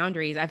set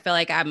boundaries. I feel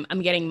like I'm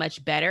getting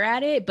much better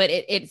at it, but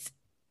it's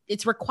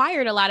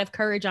required a lot of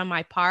courage on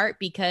my part,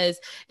 because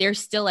there's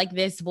still like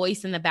this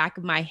voice in the back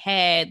of my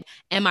head.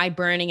 Am I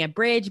burning a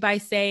bridge by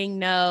saying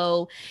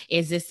no?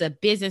 Is this a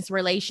business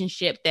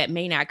relationship that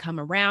may not come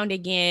around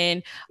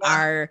again? Yeah.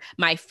 Are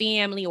my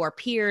family or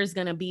peers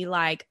going to be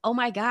like, oh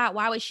my God,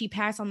 why would she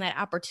pass on that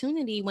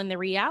opportunity? When the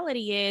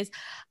reality is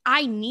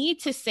I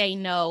need to say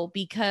no,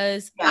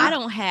 because I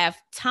don't have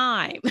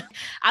time.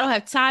 I don't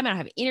have time. I don't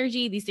have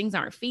energy. These things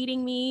aren't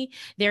feeding me.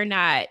 They're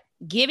not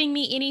giving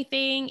me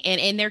anything.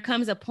 And there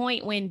comes a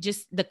point when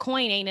just the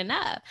coin ain't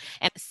enough.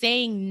 And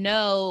saying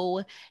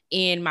no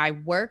in my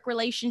work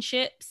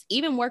relationships,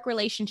 even work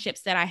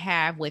relationships that I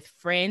have with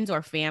friends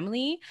or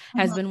family,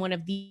 has been one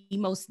of the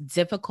most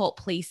difficult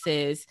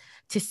places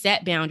to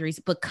set boundaries,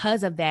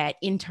 because of that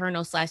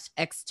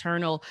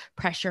internal/external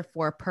pressure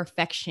for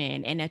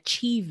perfection and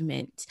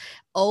achievement,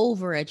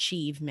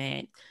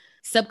 overachievement,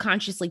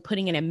 subconsciously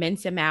putting an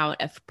immense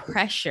amount of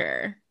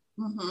pressure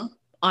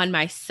on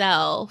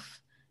myself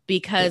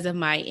because of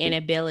my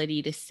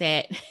inability to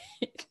set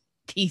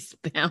these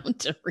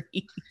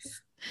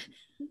boundaries.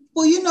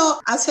 Well, you know,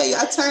 I'll tell you,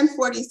 I turned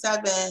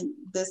 47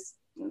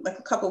 like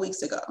a couple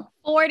weeks ago.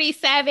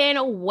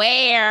 47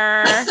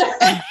 where? I'm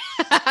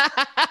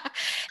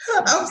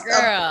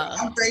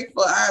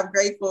grateful. I'm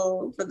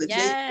grateful for the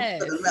J,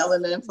 for the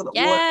melanin, for the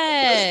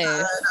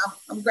water.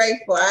 I'm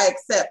grateful. I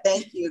accept.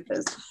 Thank you.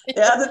 Because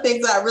there are other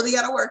things I really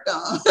got to work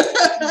on.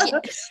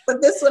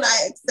 But this one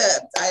I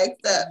accept.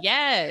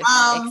 Yes.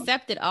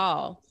 Accept it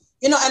all.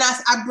 You know, and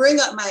I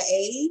bring up my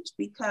age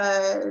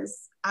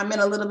because I'm in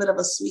a little bit of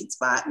a sweet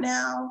spot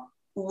now,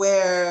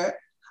 where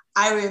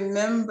I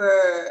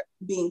remember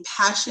being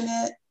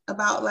passionate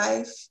about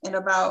life and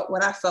about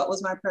what I felt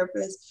was my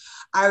purpose.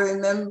 I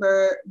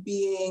remember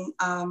being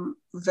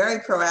very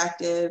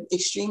proactive,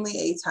 extremely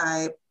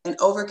A-type, an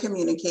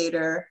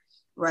over-communicator,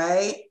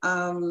 right?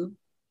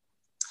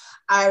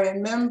 I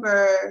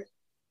remember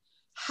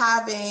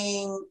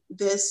having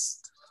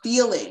this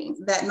feeling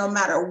that no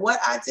matter what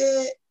I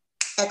did,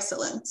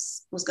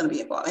 excellence was going to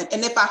be involved.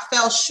 And if I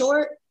fell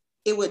short,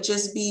 it would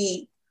just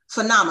be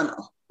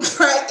phenomenal,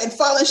 right? And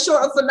falling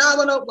short of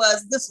phenomenal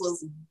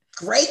was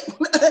great.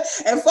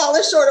 And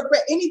falling short of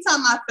great,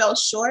 anytime I fell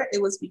short,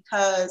 it was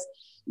because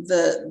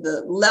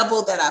the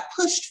level that I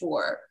pushed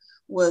for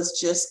was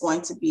just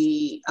going to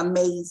be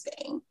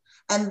amazing.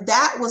 And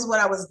that was what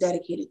I was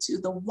dedicated to.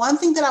 The one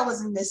thing that I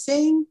was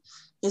missing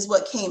is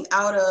what came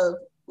out of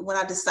when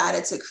I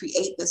decided to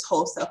create this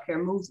whole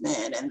self-care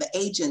movement and the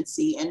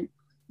agency, and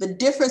the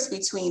difference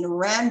between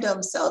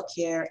random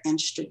self-care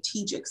and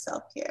strategic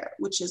self-care,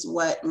 which is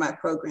what my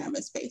program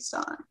is based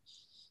on.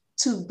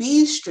 To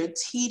be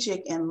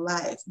strategic in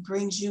life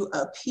brings you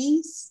a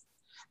peace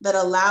that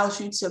allows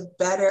you to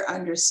better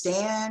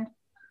understand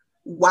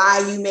why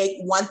you make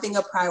one thing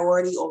a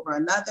priority over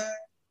another,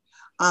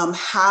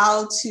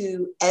 how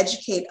to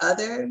educate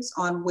others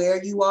on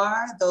where you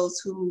are,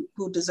 those who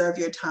deserve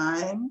your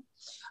time,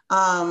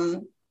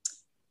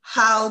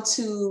 how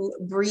to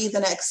breathe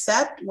and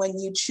accept when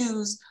you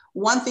choose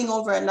one thing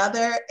over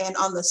another, and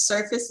on the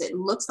surface it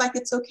looks like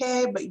it's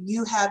okay, but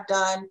you have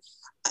done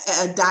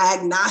a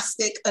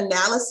diagnostic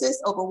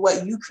analysis over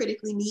what you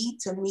critically need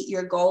to meet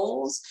your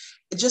goals.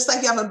 Just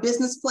like you have a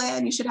business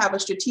plan, you should have a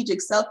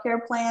strategic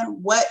self-care plan.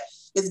 What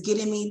is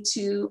getting me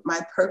to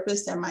my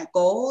purpose and my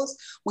goals?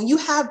 When you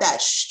have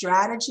that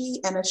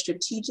strategy and a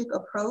strategic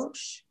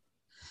approach,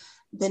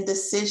 then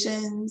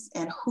decisions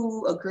and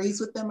who agrees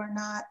with them or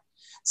not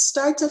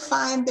start to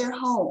find their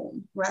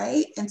home,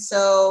 right? And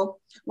so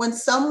when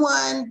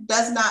someone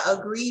does not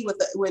agree with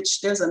it,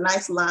 which there's a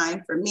nice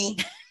line for me,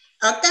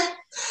 okay?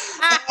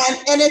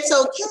 And it's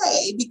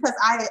okay, because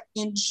I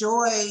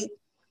enjoy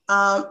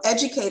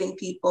educating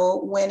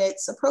people when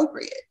it's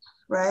appropriate,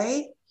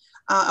 right?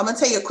 I'm gonna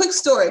tell you a quick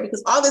story,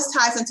 because all this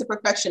ties into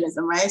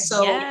perfectionism, right?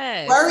 So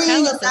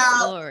worrying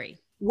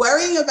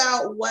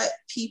about what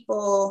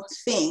people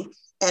think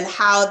and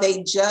how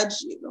they judge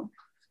you,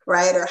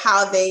 right? Or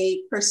how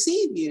they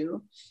perceive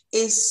you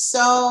is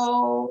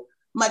so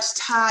much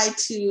tied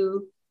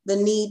to the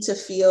need to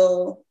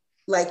feel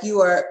like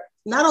you are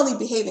not only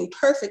behaving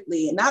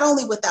perfectly and not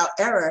only without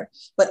error,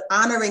 but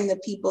honoring the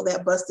people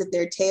that busted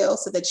their tail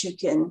so that you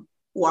can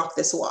walk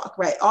this walk,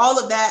 right? All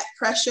of that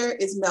pressure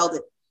is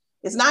melded.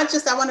 It's not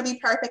just, I want to be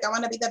perfect, I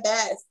want to be the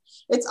best.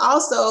 It's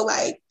also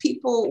like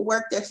people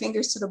work their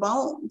fingers to the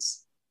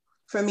bones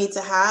for me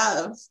to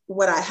have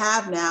what I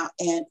have now.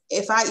 And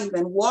if I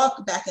even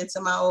walk back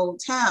into my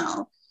old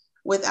town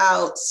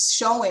without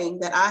showing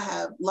that I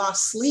have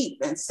lost sleep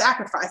and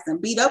sacrificed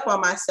and beat up on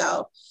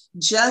myself,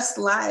 just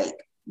like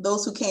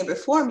those who came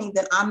before me,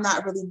 then I'm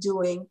not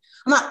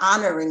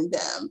honoring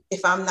them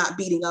if I'm not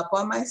beating up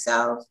on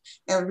myself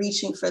and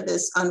reaching for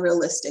this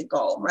unrealistic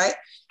goal, right?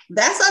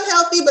 That's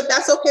unhealthy, but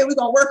that's okay. We're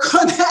going to work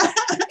on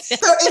that. So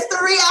it's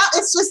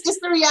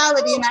the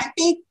reality. And I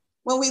think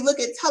when we look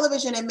at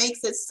television, it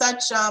makes it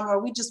such, or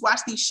we just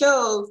watch these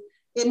shows,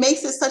 it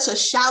makes it such a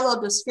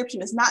shallow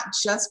description. It's not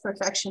just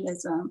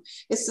perfectionism.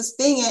 It's this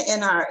thing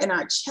in our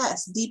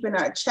chest, deep in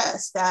our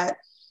chest, that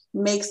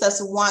makes us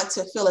want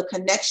to feel a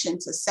connection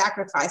to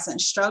sacrifice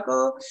and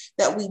struggle,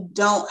 that we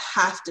don't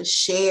have to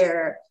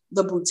share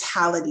the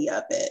brutality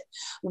of it.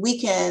 We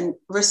can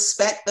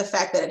respect the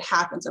fact that it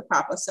happens a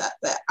proper set,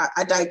 but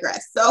I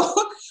digress. So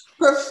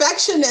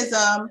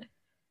perfectionism,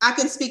 I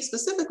can speak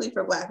specifically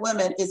for Black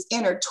women, is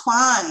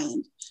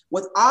intertwined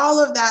with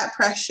all of that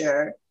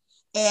pressure,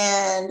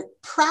 and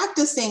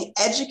practicing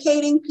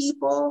educating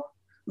people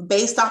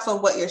based off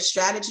of what your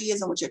strategy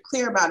is and what you're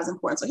clear about is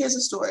important. So here's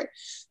a story.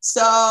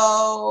 So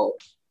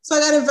I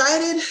got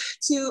invited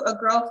to a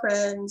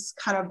girlfriend's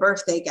kind of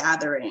birthday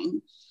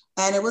gathering,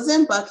 and it was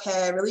in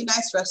Buckhead, really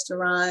nice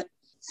restaurant.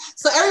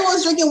 So everyone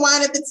was drinking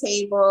wine at the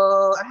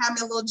table. I had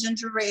me a little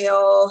ginger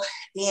ale,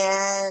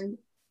 and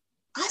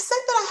I said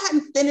that I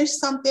hadn't finished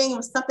something. It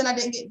was something I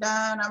didn't get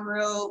done. I'm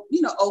real,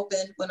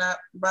 open when I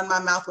run my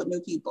mouth with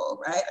new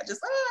people, right? I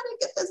didn't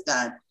get this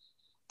done.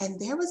 And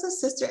there was a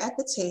sister at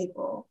the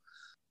table.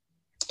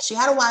 She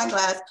had a wine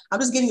glass. I'm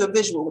just giving you a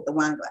visual with the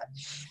wine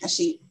glass. And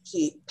she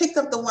picked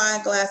up the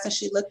wine glass and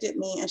she looked at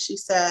me and she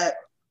said,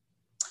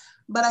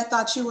 "But I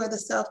thought you were the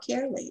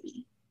self-care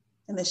lady."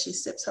 And then she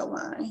sips her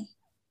wine.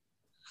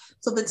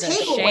 So the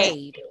table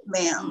went,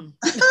 ma'am.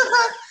 So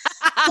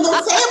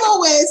the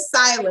table went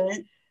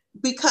silent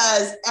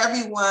because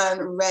everyone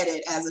read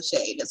it as a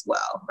shade as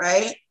well,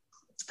 right?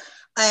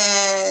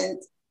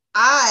 And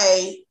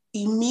I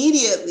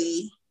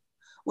immediately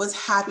was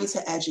happy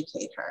to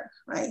educate her,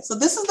 right? So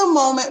this is the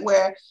moment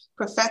where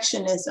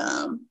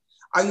perfectionism,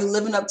 are you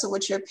living up to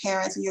what your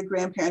parents and your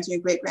grandparents and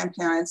your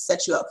great-grandparents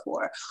set you up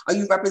for? Are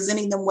you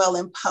representing them well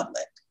in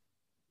public,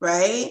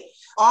 right?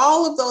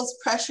 All of those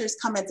pressures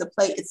come into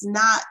play. It's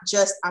not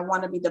just, I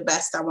want to be the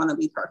best, I want to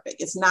be perfect.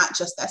 It's not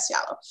just that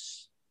shallow.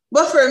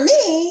 But for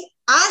me,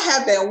 I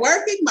have been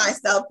working my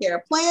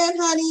self-care plan,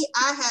 honey.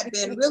 I have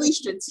been really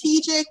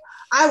strategic.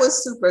 I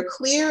was super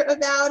clear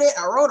about it.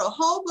 I wrote a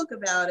whole book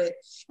about it.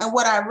 And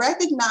what I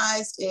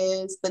recognized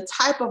is the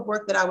type of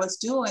work that I was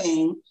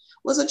doing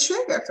was a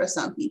trigger for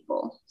some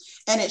people.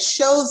 And it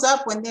shows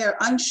up when they're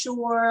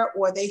unsure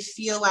or they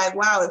feel like,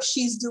 wow, if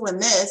she's doing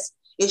this,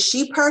 is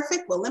she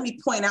perfect? Well, let me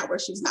point out where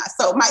she's not.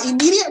 So my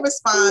immediate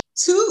response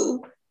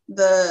to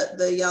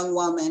the young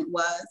woman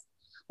was,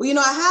 well,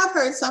 I have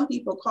heard some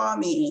people call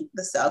me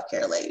the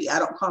self-care lady. I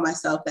don't call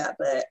myself that,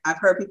 but I've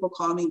heard people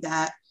call me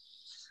that.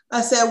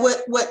 I said,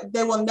 what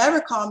they will never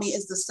call me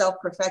is the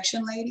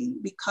self-perfection lady,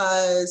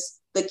 because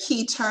the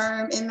key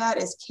term in that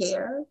is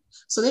care.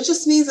 So it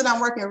just means that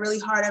I'm working really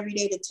hard every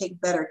day to take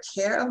better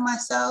care of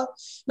myself.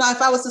 Now,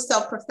 if I was the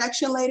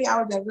self-perfection lady, I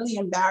would have been really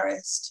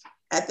embarrassed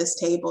at this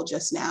table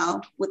just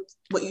now with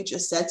what you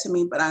just said to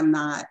me, but I'm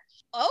not.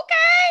 Okay.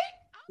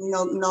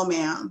 No,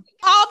 ma'am.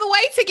 All the way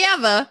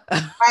together.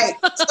 Right.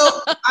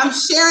 So I'm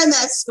sharing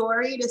that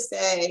story to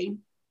say,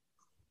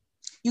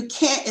 you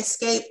can't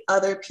escape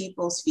other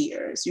people's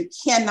fears. You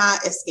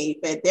cannot escape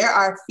it. There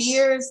are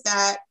fears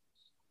that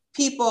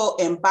people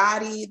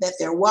embody, that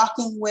they're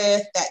walking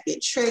with, that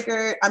get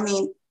triggered. I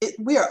mean,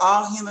 we are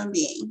all human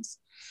beings.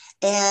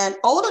 And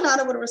old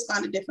Anana would have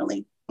responded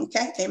differently.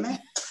 Okay, amen.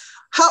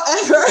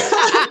 However,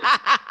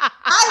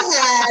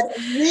 I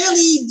had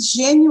really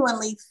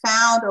genuinely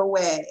found a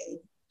way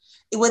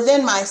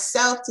within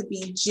myself to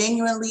be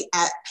genuinely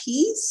at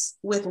peace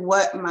with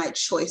what my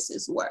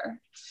choices were.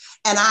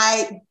 And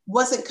I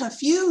wasn't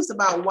confused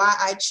about why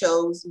I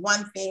chose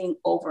one thing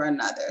over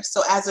another.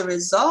 So as a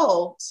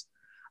result,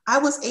 I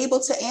was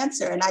able to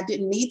answer, and I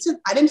didn't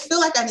feel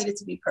like I needed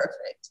to be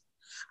perfect.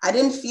 I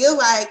didn't feel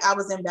like I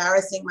was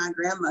embarrassing my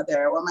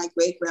grandmother or my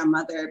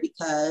great-grandmother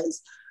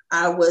because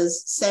I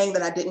was saying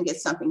that I didn't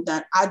get something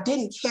done. I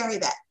didn't carry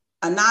that.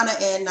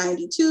 Anana in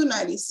 92,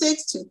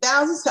 96,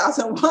 2000,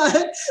 2001,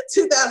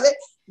 2000,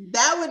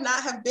 that would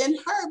not have been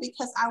her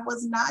because I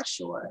was not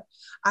sure.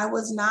 I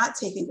was not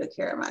taking good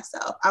care of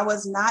myself. I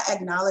was not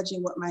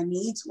acknowledging what my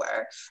needs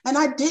were. And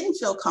I didn't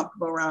feel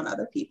comfortable around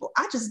other people.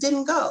 I just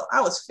didn't go.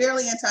 I was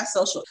fairly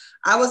antisocial.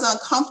 I was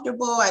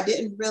uncomfortable. I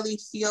didn't really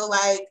feel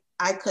like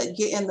I could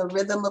get in the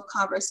rhythm of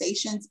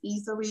conversations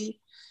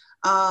easily.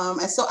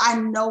 And so I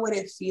know what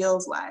it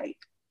feels like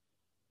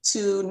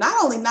to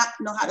not only not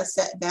know how to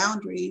set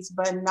boundaries,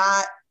 but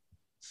not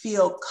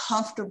feel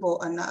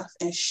comfortable enough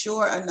and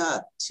sure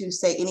enough to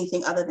say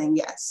anything other than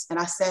yes. And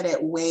I said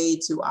it way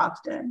too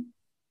often.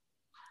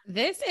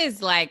 This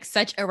is like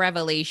such a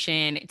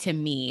revelation to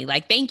me.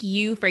 Like, thank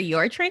you for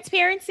your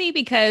transparency,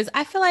 because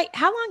I feel like,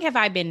 how long have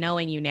I been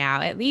knowing you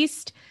now? At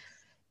least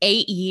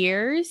 8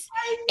 years.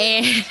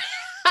 And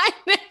I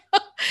know,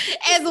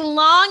 as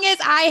long as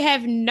I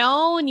have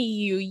known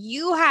you,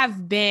 you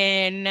have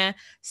been,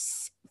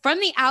 from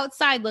the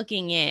outside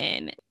looking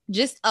in,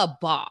 just a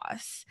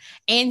boss,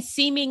 and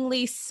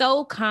seemingly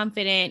so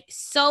confident,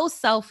 so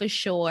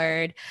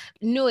self-assured,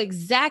 knew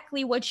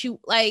exactly what you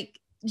like,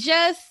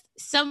 just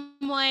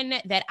someone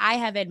that I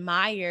have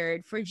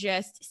admired for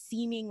just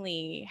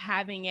seemingly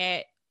having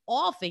it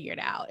all figured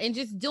out and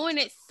just doing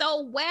it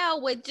so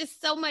well with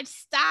just so much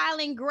style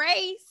and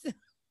grace.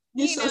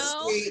 You're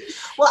so sweet.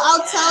 Well,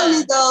 I'll tell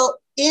you though,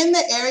 in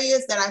the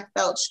areas that I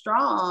felt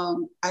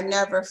strong, I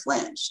never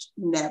flinched.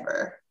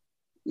 Never.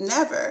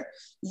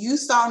 You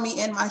saw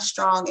me in my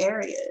strong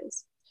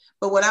areas.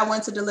 But when I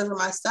went to deliver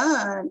my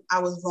son, I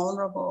was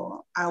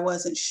vulnerable. I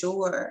wasn't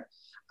sure.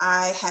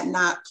 I had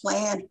not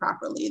planned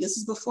properly. This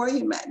is before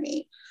you met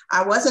me.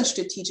 I wasn't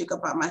strategic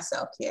about my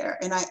self-care.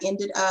 And I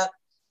ended up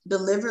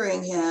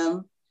delivering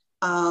him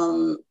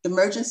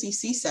emergency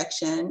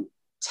C-section,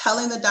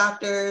 telling the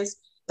doctors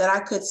that I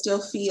could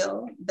still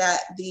feel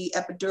that the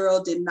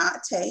epidural did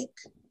not take.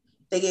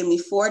 They gave me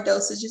 4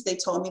 dosages. They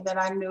told me that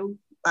I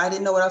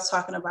didn't know what I was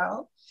talking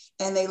about.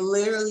 And they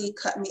literally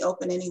cut me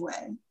open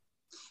anyway.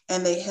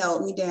 And they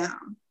held me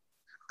down.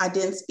 I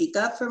didn't speak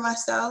up for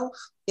myself.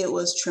 It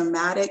was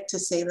traumatic, to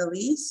say the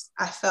least.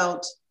 I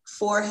felt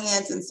 4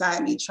 hands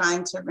inside me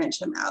trying to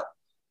wrench him out.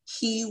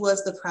 He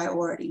was the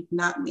priority,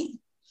 not me.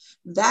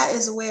 That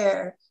is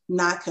where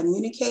not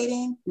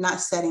communicating, not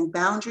setting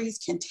boundaries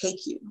can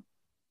take you.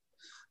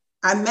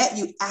 I met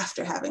you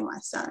after having my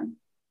son.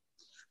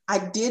 I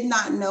did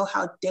not know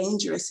how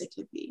dangerous it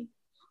could be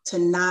to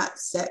not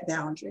set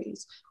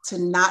boundaries, to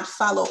not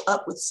follow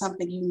up with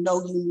something you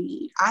know you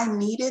need. I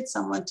needed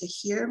someone to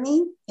hear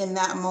me in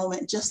that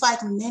moment, just like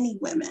many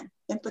women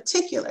in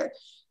particular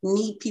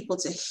need people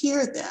to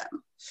hear them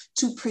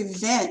to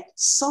prevent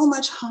so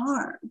much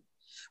harm,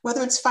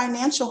 whether it's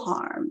financial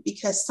harm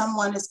because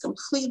someone is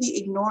completely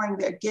ignoring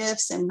their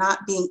gifts and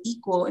not being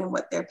equal in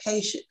what their pay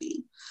should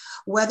be,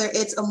 whether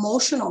it's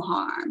emotional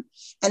harm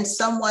and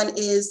someone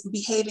is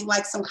behaving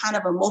like some kind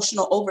of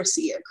emotional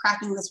overseer,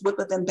 cracking this whip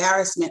of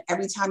embarrassment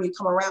every time you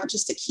come around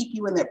just to keep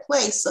you in their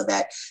place so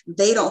that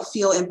they don't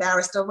feel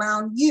embarrassed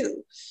around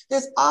you.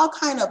 There's all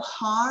kind of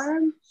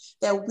harm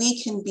that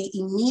we can be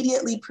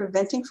immediately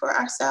preventing for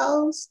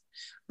ourselves.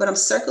 But I'm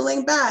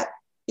circling back.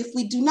 If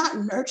we do not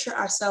nurture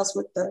ourselves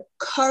with the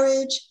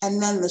courage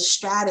and then the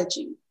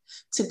strategy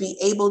to be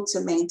able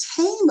to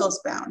maintain those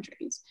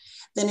boundaries,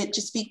 then it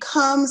just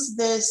becomes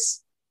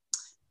this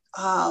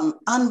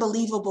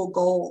unbelievable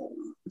goal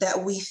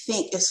that we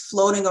think is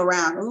floating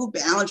around. Ooh,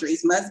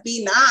 boundaries must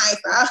be nice.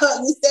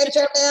 Oh, you set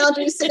your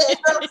boundaries today.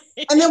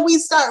 And then we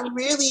start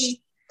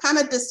really kind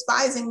of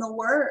despising the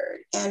word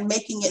and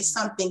making it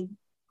something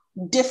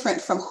different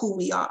from who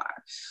we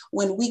are.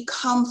 When we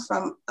come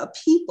from a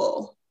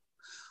people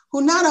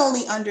who not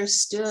only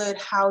understood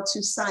how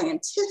to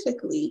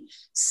scientifically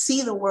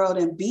see the world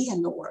and be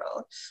in the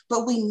world,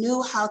 but we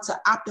knew how to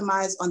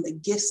optimize on the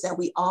gifts that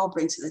we all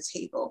bring to the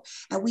table.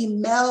 And we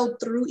meld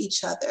through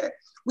each other.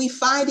 We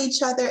find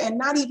each other and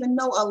not even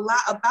know a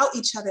lot about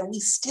each other, and we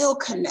still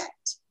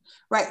connect,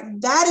 right?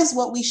 That is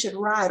what we should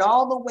ride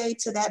all the way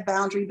to that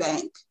boundary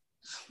bank.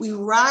 We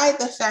ride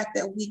the fact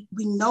that we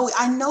know,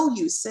 I know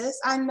you, sis,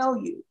 I know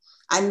you.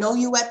 I know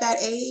you at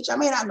that age. I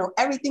may not know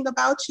everything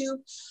about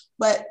you,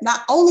 but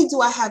not only do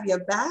I have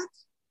your back,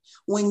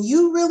 when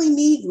you really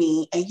need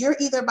me and you're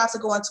either about to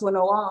go into an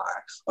OR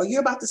or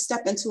you're about to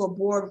step into a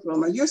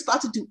boardroom or you're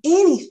about to do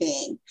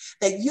anything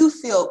that you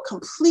feel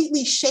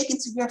completely shaken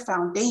to your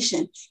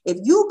foundation, if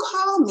you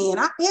call me and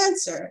I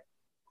answer,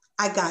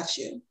 I got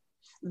you.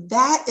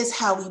 That is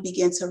how we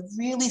begin to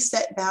really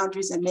set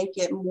boundaries and make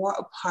it more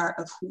a part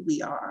of who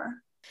we are.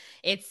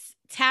 It's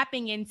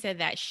tapping into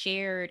that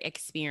shared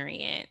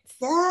experience.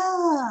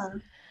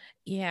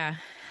 Yeah.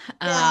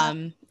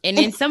 And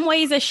in some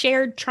ways a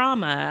shared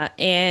trauma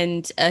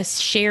and a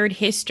shared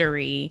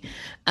history,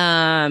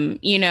 and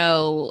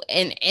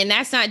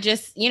that's not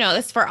just,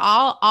 it's for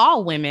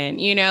all women,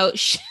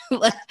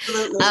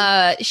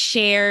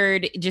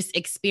 shared just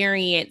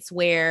experience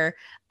where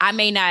I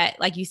may not,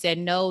 like you said,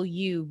 know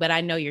you, but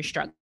I know your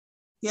struggle.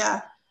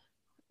 Yeah.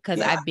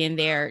 Because I've been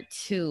there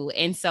too.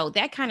 And so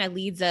that kind of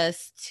leads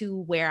us to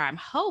where I'm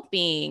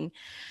hoping,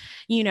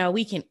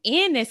 we can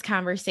end this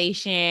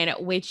conversation,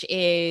 which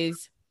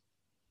is,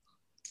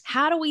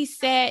 how do we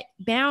set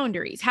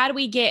boundaries? How do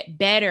we get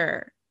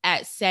better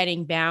at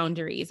setting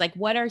boundaries? Like,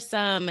 what are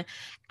some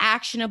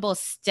actionable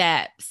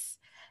steps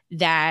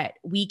that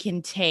we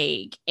can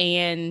take?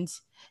 And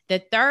the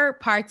third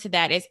part to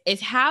that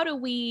is how do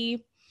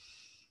we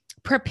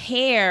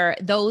prepare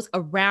those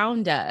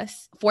around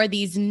us for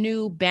these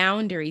new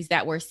boundaries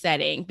that we're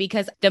setting.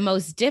 Because the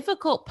most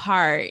difficult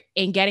part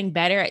in getting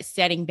better at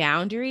setting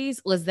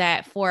boundaries was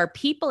that for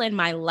people in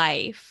my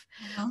life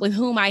with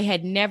whom I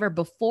had never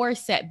before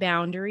set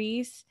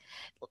boundaries,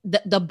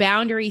 the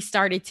boundary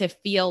started to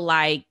feel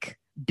like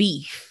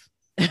beef.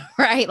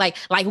 Right?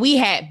 Like we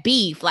had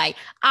beef. Like,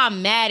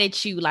 I'm mad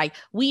at you. Like,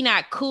 we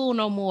not cool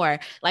no more.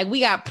 Like,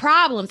 we got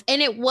problems.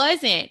 And it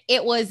wasn't.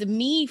 It was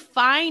me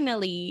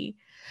finally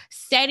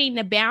setting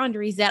the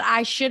boundaries that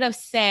I should have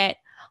set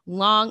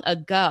long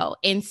ago.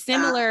 And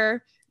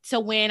similar to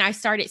when I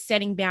started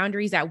setting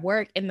boundaries at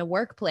work, in the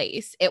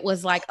workplace, it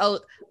was like, oh,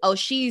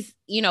 she's,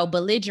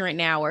 belligerent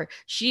now, or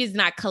she's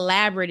not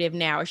collaborative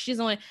now, or she's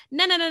on.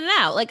 No.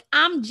 Like,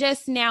 I'm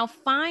just now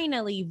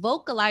finally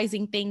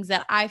vocalizing things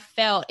that I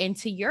felt, and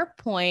to your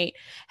point,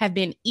 have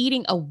been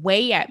eating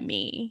away at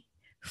me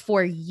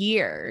for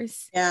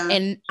years. Yeah.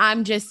 And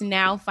I'm just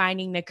now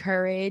finding the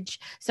courage.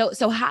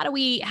 So how do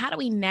we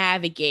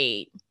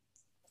navigate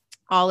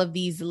all of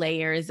these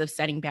layers of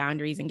setting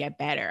boundaries and get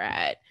better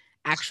at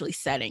actually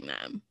setting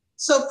them?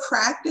 So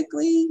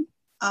practically,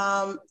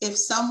 if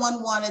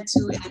someone wanted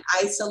to, in an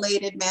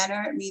isolated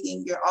manner,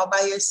 meaning you're all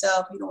by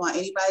yourself, you don't want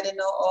anybody to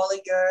know all of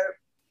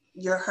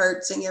your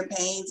hurts and your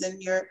pains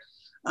and your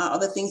all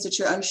the things that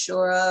you're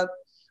unsure of.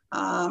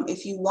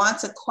 If you want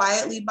to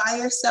quietly by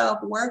yourself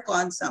work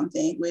on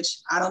something, which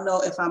I don't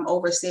know if I'm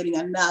overstating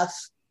enough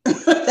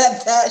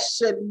that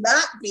should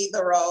not be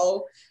the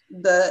role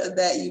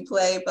that you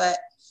play, but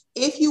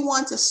if you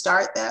want to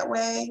start that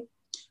way,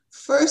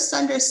 first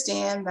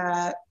understand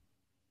that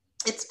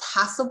it's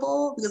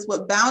possible, because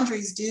what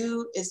boundaries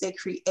do is they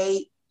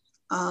create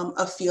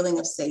a feeling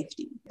of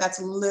safety.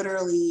 That's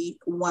literally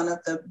one of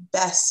the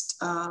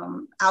best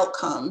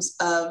outcomes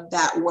of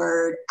that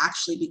word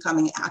actually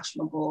becoming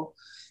actionable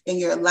in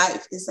your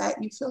life, is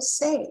that you feel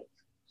safe.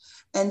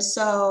 And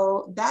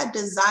so that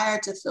desire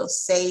to feel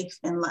safe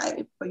in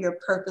life, for your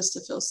purpose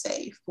to feel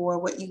safe, for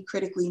what you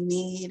critically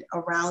need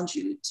around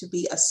you to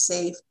be a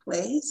safe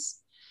place,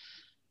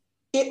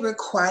 it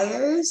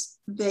requires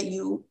that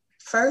you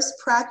first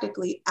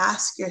practically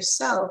ask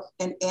yourself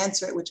and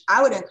answer it, which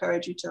I would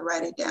encourage you to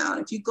write it down.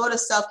 If you go to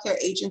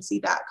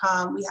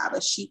selfcareagency.com, we have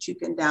a sheet you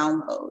can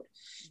download.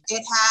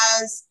 It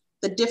has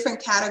the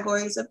different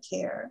categories of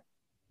care,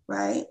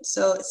 right?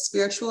 So it's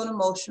spiritual and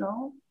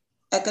emotional,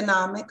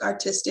 economic,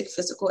 artistic,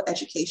 physical,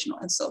 educational,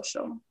 and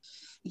social.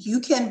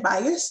 You can, by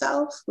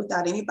yourself,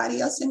 without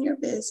anybody else in your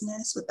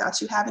business, without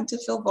you having to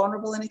feel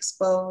vulnerable and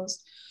exposed,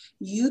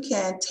 you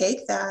can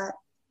take that,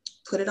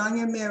 put it on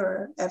your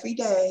mirror every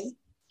day,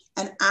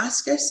 and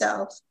ask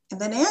yourself,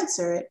 and then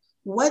answer it,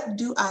 what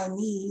do I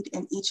need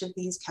in each of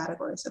these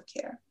categories of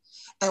care?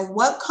 And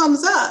what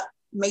comes up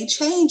may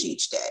change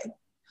each day,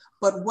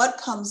 but what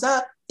comes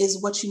up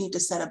is what you need to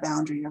set a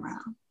boundary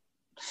around.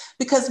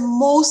 Because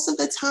most of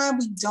the time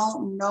we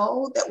don't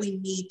know that we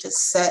need to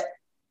set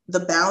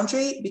the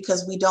boundary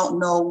because we don't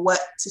know what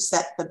to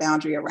set the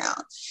boundary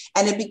around.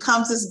 And it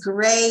becomes this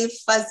gray,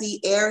 fuzzy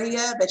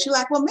area that you're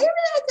like, well, maybe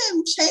I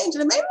can change it.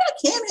 Maybe I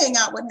can hang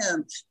out with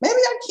him. Maybe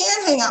I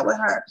can hang out with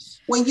her.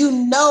 When you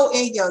know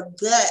in your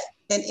gut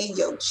and in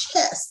your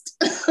chest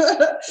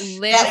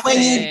that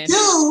when you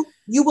do,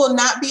 you will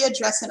not be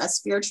addressing a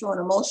spiritual and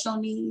emotional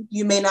need.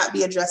 You may not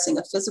be addressing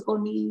a physical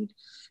need.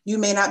 You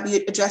may not be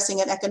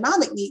addressing an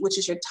economic need, which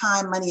is your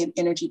time, money, and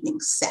energy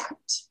being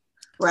sapped.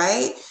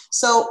 Right?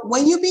 So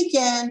when you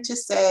begin to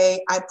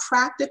say, I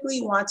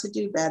practically want to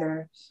do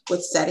better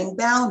with setting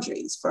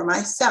boundaries for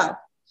myself,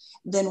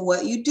 then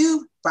what you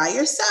do by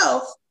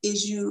yourself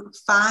is you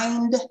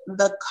find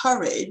the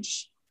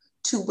courage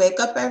to wake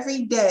up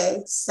every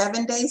day,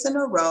 7 days in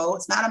a row.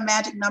 It's not a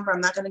magic number. I'm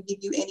not going to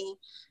give you any,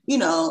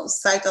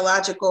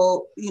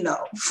 psychological,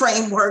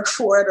 framework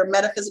for it or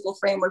metaphysical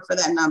framework for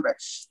that number.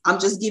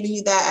 I'm just giving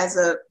you that as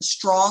a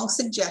strong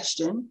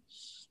suggestion,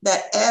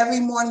 that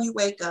every morning you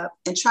wake up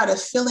and try to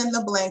fill in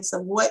the blanks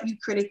of what you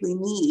critically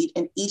need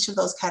in each of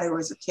those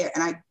categories of care.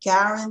 And I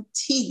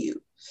guarantee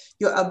you,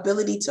 your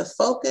ability to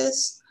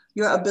focus,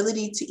 your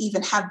ability to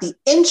even have the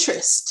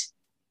interest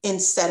in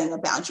setting a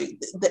boundary,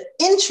 the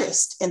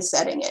interest in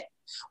setting it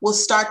will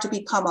start to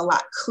become a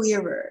lot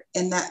clearer,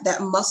 and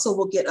that muscle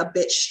will get a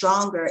bit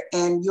stronger,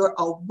 and your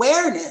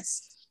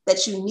awareness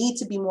that you need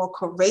to be more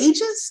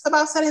courageous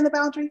about setting the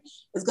boundary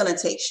is going to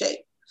take shape.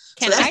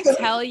 Can I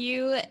tell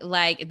you,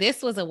 like,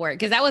 this was a word,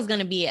 because that was going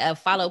to be a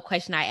follow-up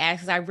question I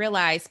asked, because I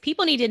realized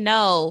people need to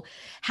know,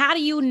 how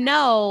do you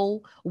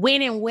know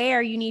when and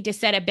where you need to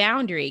set a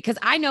boundary? Because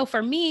I know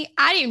for me,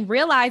 I didn't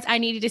realize I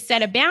needed to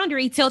set a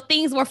boundary till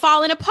things were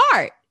falling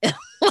apart.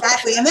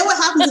 Exactly. And then what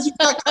happens is you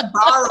start to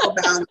borrow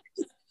boundaries.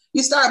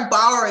 You start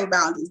borrowing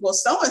boundaries. Well,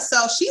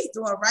 so-and-so, she's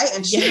doing right,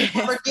 and she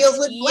never deals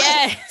with blank.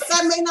 Yes. But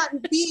that may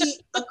not be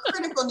a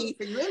critical need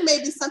for you. It may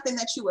be something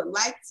that you would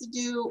like to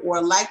do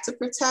or like to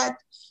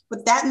protect,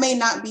 but that may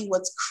not be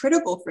what's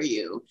critical for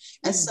you.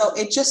 And so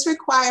it just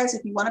requires,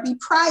 if you want to be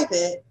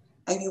private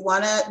and you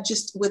want to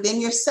just within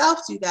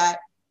yourself do that,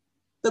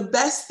 the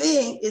best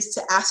thing is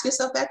to ask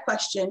yourself that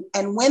question.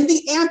 And when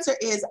the answer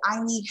is,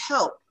 I need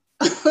help,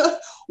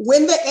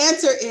 when the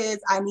answer is,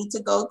 I need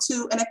to go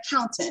to an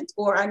accountant,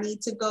 or I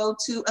need to go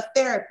to a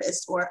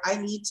therapist, or I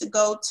need to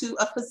go to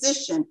a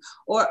physician,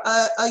 or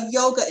a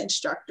yoga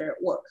instructor,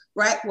 or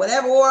right,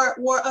 whatever,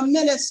 or a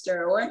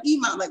minister, or an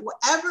imam, like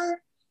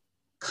whatever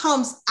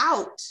comes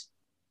out,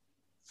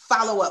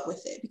 follow up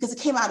with it, because it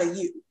came out of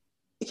you.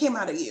 It came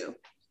out of you. And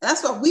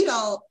that's why we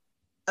don't,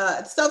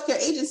 self-care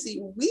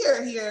agency, we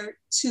are here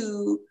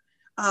to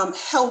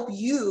help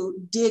you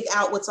dig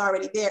out what's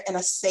already there in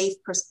a safe,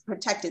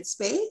 protected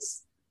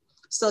space.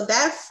 So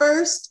that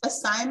first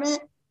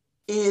assignment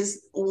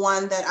is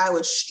one that I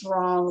would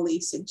strongly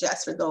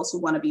suggest for those who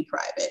want to be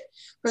private.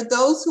 For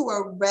those who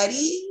are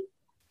ready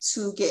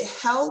to get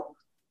help,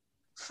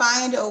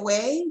 find a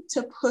way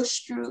to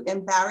push through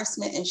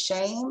embarrassment and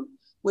shame,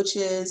 which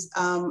is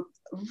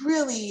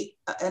really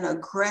an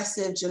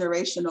aggressive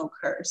generational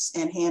curse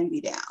and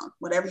hand-me-down,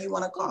 whatever you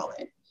want to call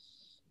it.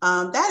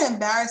 That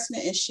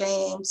embarrassment and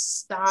shame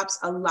stops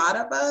a lot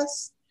of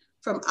us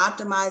from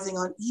optimizing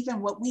on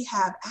even what we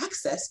have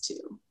access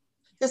to.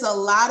 There's a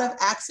lot of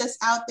access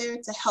out there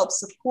to help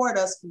support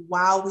us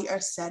while we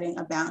are setting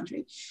a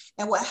boundary.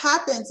 And what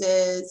happens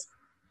is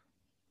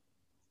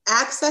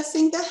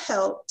accessing the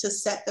help to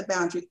set the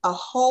boundary, a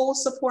whole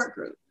support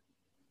group,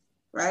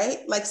 right?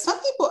 Like some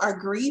people are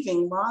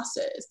grieving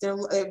losses.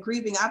 They're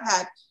grieving. I've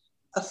had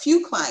a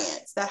few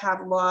clients that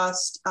have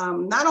lost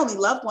not only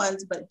loved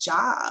ones, but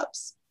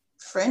jobs,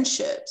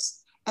 friendships.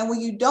 And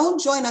when you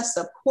don't join a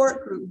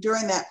support group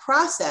during that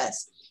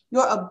process,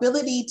 your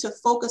ability to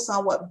focus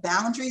on what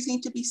boundaries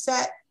need to be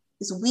set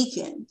is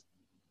weakened,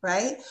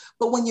 right?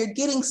 But when you're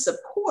getting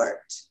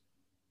support,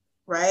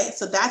 right?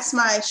 So that's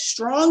my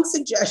strong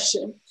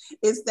suggestion,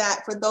 is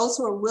that for those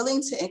who are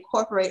willing to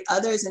incorporate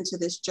others into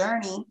this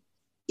journey,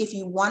 if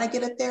you want to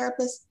get a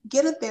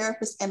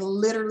therapist and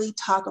literally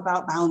talk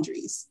about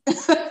boundaries,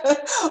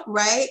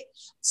 right?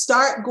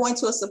 Start going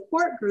to a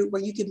support group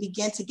where you can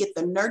begin to get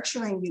the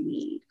nurturing you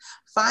need.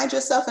 Find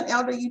yourself an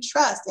elder you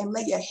trust and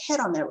lay your head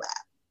on their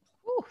lap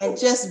and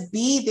just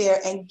be there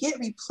and get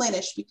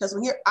replenished, because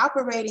when you're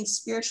operating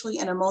spiritually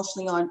and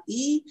emotionally on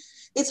E,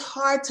 it's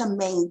hard to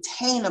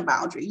maintain a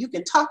boundary. You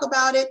can talk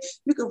about it,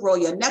 you can roll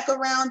your neck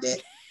around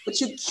it, but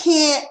you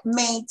can't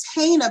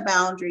maintain a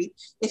boundary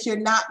if you're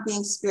not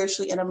being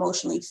spiritually and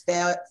emotionally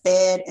fed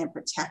and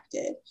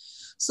protected.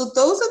 So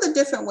those are the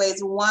different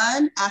ways.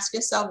 One, ask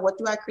yourself, what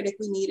do I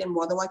critically need in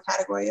more than one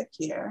category of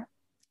care?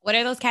 What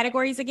are those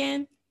categories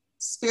again?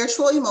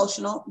 Spiritual,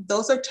 emotional,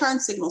 those are turn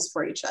signals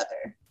for each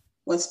other.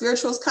 When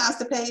spiritual is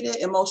constipated,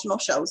 emotional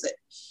shows it.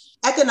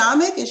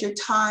 Economic is your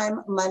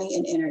time, money,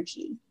 and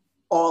energy,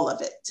 all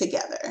of it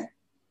together.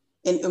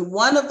 And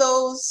one of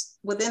those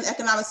within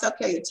economic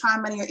self-care, your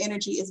time, money, or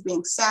energy is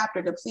being sapped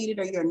or depleted,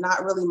 or you're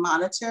not really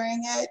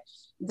monitoring it,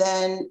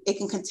 then it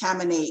can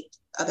contaminate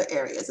other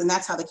areas. And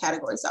that's how the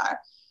categories are.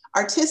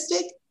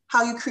 Artistic,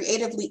 how you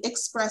creatively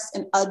express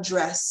and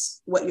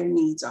address what your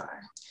needs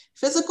are.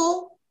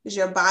 Physical is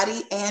your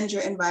body and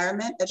your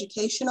environment.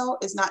 Educational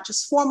is not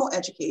just formal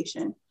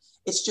education.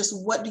 It's just,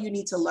 what do you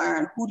need to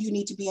learn? Who do you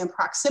need to be in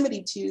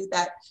proximity to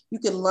that you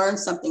can learn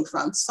something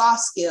from?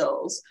 Soft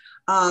skills,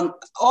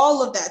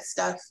 all of that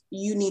stuff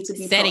you need to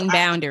be setting proactive.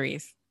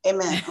 Boundaries.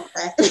 Amen.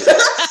 Okay.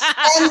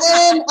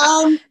 and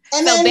so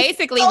then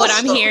basically social. What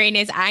I'm hearing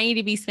is I need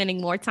to be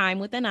spending more time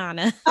with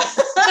Anana.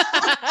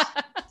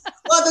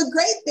 Well, the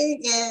great thing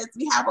is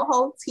we have a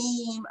whole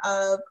team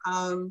of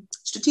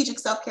strategic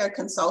self-care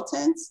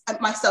consultants,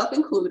 myself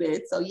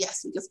included. So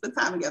yes, we can spend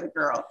time together,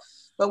 girl.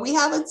 But we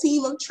have a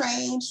team of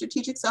trained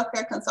strategic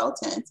self-care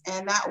consultants,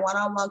 and that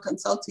one-on-one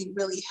consulting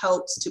really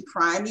helps to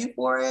prime you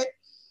for it,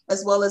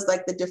 as well as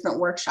like the different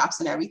workshops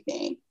and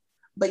everything.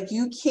 But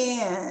you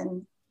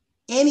can,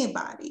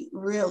 anybody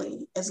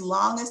really, as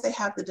long as they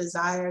have the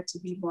desire to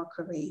be more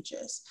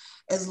courageous,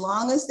 as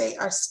long as they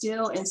are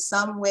still in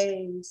some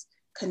ways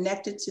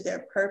connected to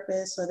their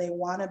purpose, or they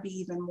want to be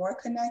even more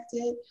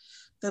connected,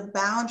 the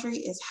boundary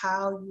is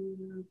how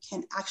you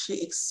can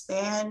actually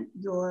expand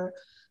your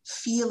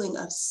feeling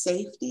of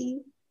safety,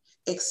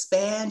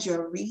 expand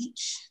your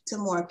reach to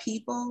more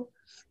people,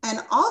 and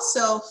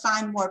also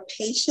find more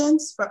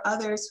patience for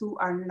others who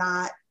are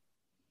not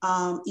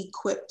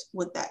equipped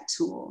with that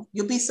tool.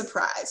 You'll be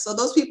surprised. So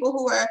those people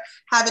who are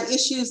having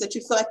issues that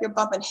you feel like you're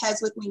bumping heads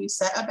with when you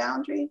set a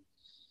boundary,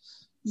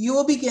 you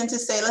will begin to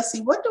say, let's see,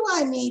 what do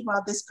I need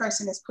while this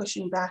person is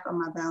pushing back on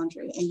my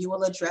boundary? And you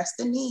will address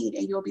the need,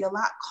 and you'll be a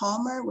lot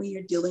calmer when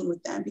you're dealing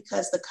with them,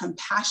 because the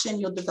compassion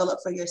you'll develop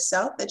for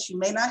yourself that you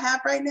may not have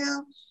right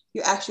now,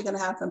 you're actually going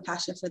to have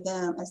compassion for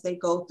them as they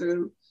go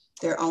through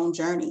their own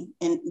journey.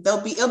 And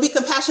it'll be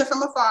compassion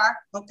from afar,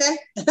 okay?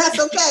 That's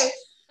okay.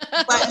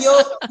 But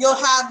you'll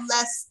have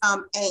less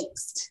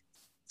angst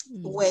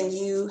when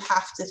you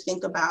have to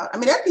think about, I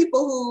mean, there are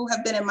people who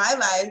have been in my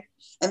life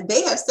and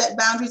they have set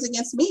boundaries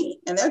against me,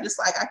 and they're just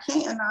like, I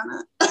can't,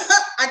 Anana.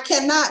 I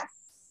cannot.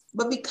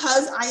 But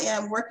because I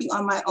am working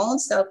on my own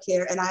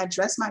self-care and I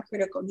address my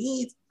critical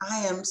needs, I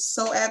am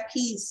so at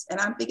peace. And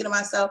I'm thinking to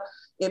myself,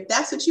 if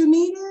that's what you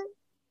needed,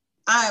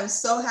 I am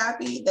so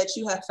happy that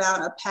you have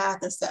found a path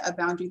and set a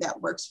boundary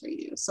that works for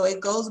you. So it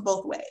goes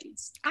both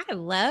ways. I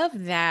love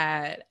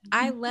that.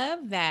 I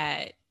love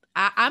that.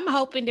 I'm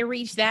hoping to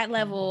reach that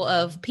level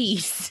of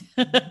peace.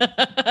 You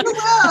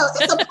will.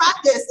 It's a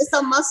practice. It's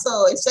a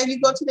muscle. It's like you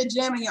go to the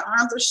gym and your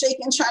arms are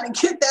shaking trying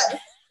to get that.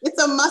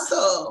 It's a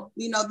muscle.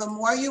 You know, the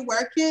more you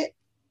work it,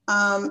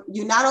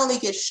 you not only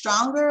get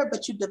stronger,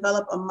 but you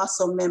develop a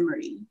muscle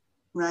memory,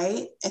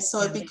 right? And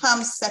so it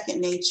becomes second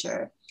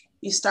nature.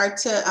 You start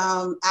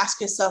to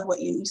ask yourself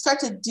you start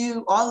to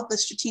do all of the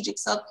strategic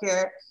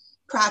self-care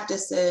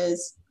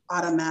practices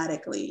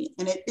automatically.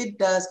 And it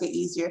does get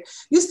easier.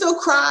 You still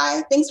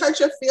cry, things hurt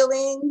your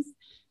feelings,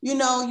 you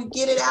know, you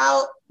get it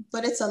out,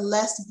 but it's a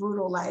less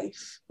brutal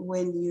life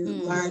when you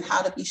learn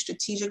how to be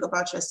strategic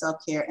about your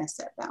self-care and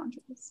set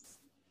boundaries.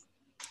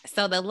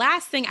 So the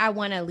last thing I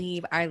want to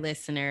leave our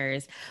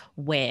listeners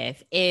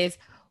with is,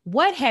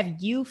 what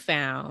have you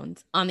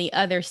found on the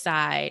other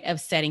side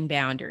of setting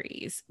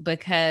boundaries?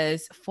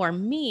 Because for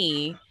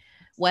me,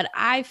 what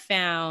I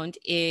found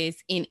is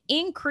an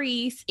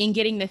increase in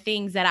getting the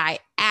things that I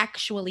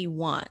actually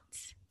want.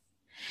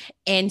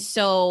 And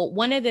so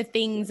one of the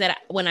things that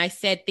when I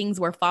said things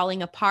were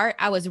falling apart,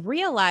 I was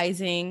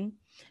realizing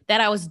that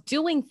I was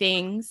doing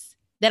things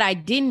that I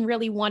didn't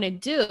really want to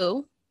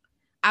do.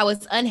 I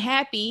was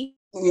unhappy.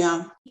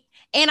 Yeah.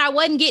 And I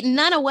wasn't getting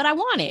none of what I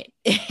wanted.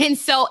 And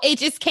so it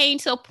just came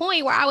to a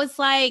point where I was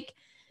like,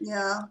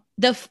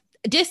 the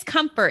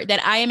discomfort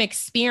that I am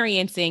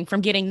experiencing from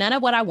getting none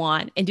of what I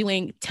want and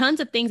doing tons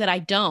of things that I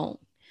don't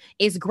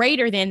is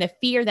greater than the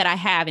fear that I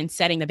have in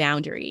setting the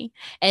boundary.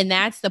 And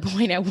that's the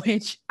point at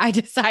which I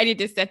decided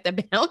to set the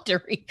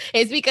boundary,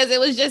 is because it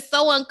was just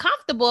so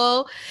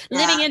uncomfortable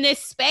living in this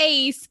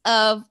space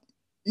of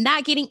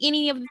not getting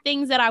any of the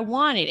things that I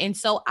wanted. And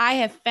so I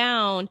have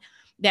found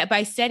that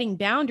by setting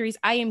boundaries,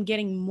 I am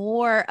getting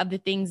more of the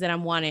things that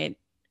I'm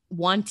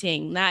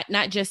wanting,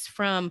 not just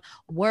from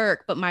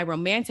work, but my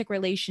romantic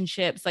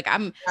relationships. Like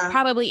I'm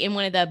probably in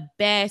one of the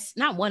best,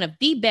 not one of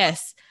the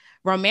best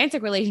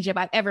romantic relationship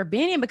I've ever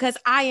been in, because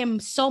I am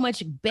so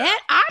much better.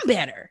 I'm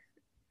better.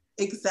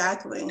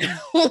 Exactly.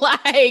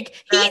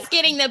 Like he's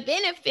getting the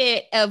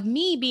benefit of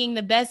me being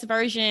the best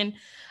version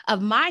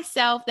of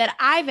myself that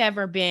I've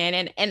ever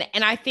been.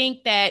 And I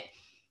think that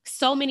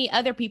so many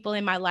other people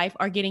in my life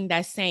are getting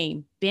that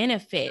same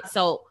benefit.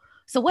 So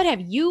what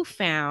have you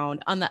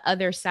found on the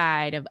other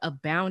side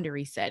of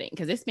boundary setting?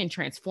 Because it's been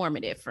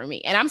transformative for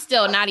me. And I'm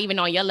still not even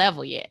on your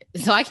level yet.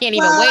 So I can't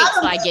even wait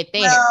till I get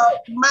there. Well,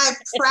 my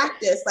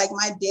practice, like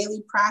my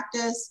daily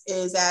practice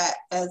is at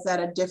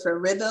a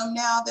different rhythm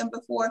now than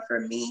before for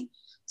me.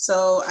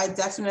 So I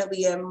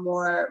definitely am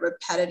more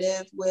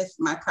repetitive with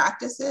my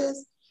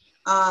practices.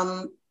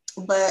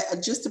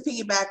 But just to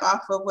piggyback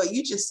off of what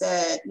you just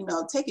said, you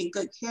know, taking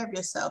good care of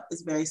yourself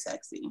is very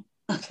sexy.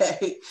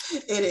 Okay.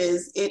 It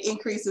is. It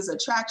increases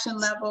attraction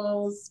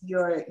levels.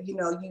 You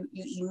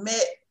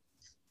emit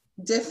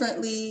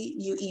differently,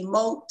 you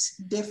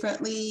emote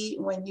differently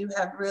when you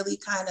have really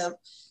kind of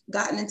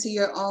gotten into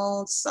your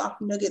own soft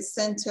nugget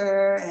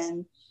center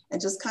and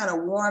just kind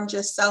of warmed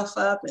yourself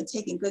up and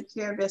taking good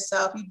care of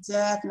yourself. You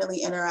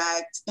definitely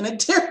interact in a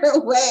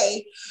different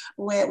way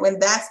when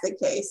that's the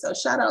case. So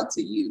shout out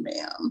to you,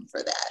 ma'am,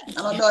 for that. I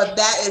don't know if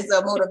that is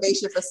a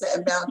motivation for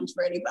setting boundaries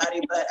for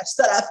anybody, but I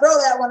said I'd throw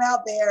that one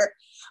out there.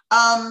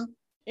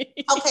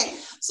 Okay,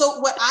 so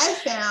what I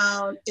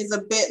found is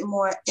a bit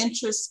more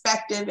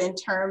introspective in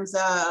terms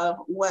of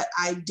what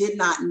I did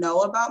not know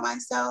about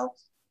myself,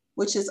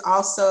 which is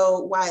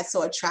also why it's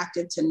so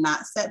attractive to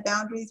not set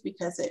boundaries,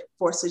 because it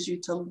forces you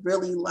to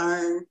really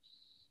learn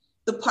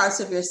the parts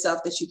of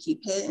yourself that you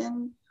keep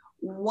hidden.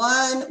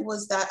 One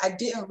was that I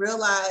didn't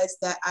realize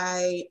that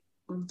I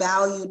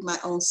valued my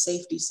own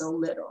safety so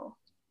little,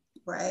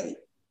 right?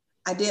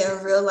 I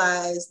didn't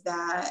realize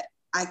that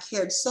I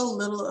cared so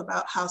little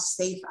about how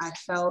safe I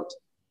felt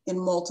in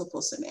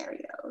multiple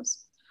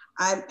scenarios.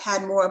 I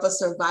had more of a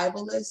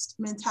survivalist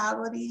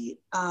mentality,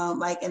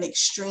 like an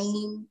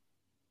extreme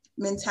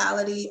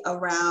mentality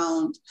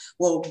around,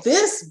 well,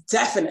 this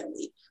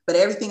definitely, but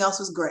everything else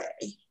was gray.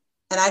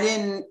 And I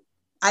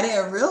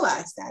didn't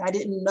realize that. I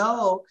didn't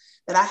know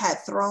that I had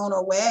thrown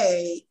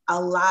away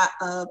a lot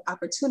of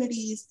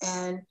opportunities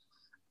and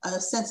a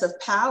sense of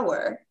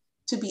power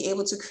to be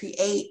able to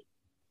create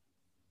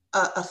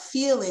a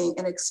feeling,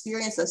 an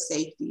experience of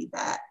safety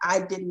that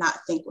I did not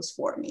think was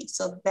for me.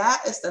 So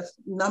that is the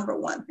number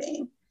one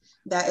thing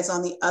that is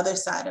on the other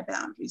side of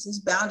boundaries. These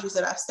boundaries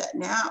that I've set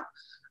now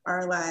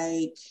are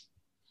like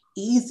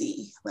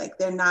easy, like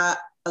they're not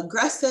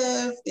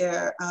aggressive.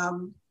 They're,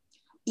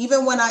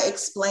 even when I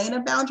explain a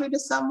boundary to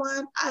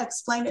someone, I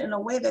explain it in a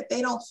way that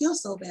they don't feel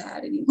so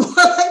bad anymore. Like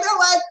they're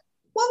like,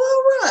 well,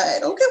 all right,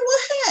 okay, well,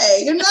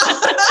 hey, you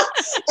know?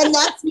 And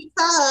that's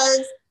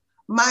because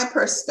my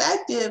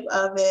perspective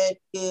of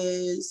it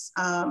is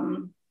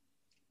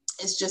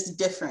just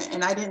different.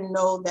 And I didn't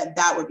know that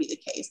that would be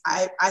the case.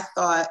 I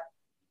thought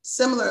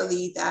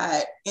similarly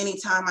that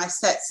anytime I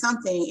set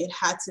something, it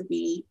had to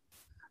be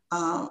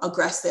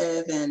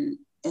aggressive and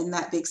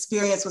that the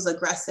experience was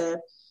aggressive.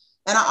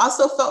 And I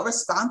also felt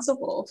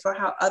responsible for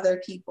how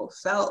other people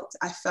felt.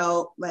 I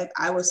felt like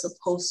I was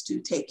supposed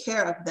to take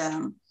care of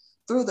them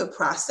through the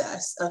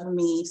process of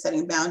me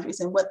setting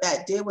boundaries. And what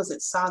that did was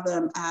it saw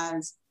them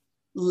as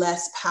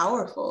less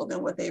powerful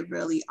than what they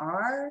really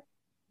are.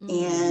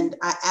 And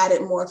I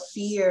added more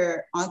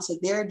fear onto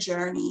their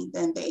journey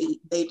than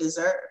they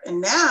deserve.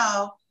 And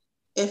now,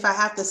 if I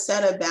have to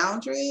set a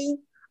boundary,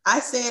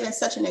 I say it in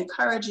such an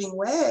encouraging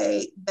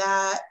way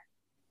that,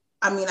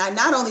 I mean, I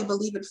not only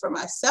believe it for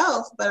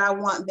myself, but I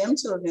want them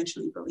to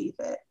eventually believe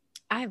it.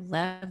 I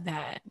love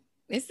that.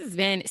 This has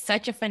been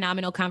such a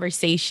phenomenal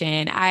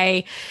conversation.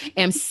 I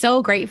am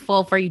so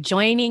grateful for you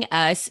joining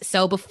us.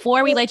 So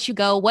before we let you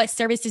go, what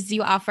services do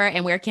you offer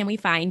and where can we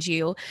find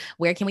you?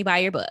 Where can we buy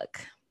your book?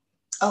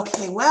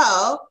 Okay,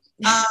 well,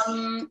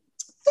 thank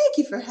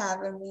you for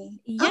having me.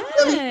 Yes. I'm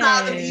really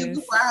proud of you.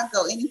 Before I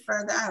go any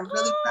further, I'm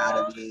really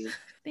proud of you.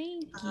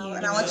 Thank you.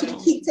 And I want you to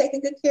keep taking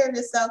good care of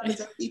yourself because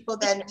there are people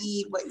that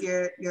need what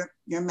your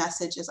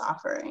message is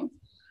offering.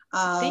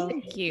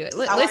 Thank you.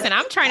 Listen,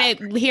 I'm trying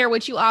to hear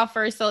what you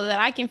offer so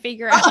that I can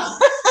figure out.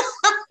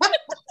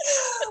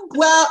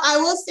 Well, I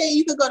will say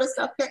you could go to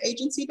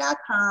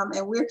selfcareagency.com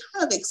and we're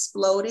kind of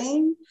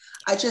exploding.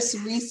 I just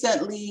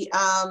recently,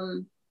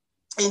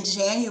 in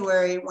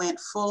January, went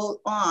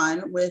full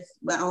on with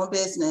my own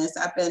business.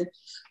 I've been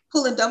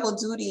pulling double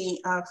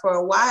duty for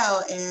a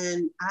while,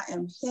 and I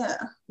am here.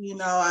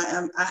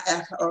 I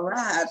have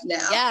arrived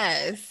now.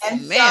 Yes,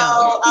 and so we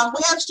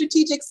have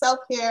strategic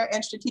self-care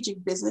and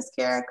strategic business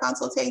care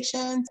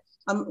consultations.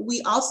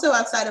 We also,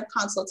 outside of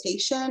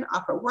consultation,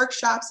 offer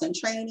workshops and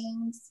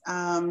trainings,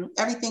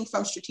 everything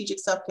from strategic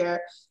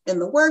self-care in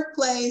the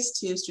workplace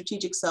to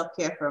strategic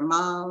self-care for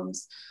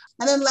moms.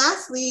 And then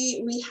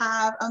lastly, we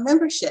have a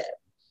membership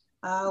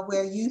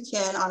where you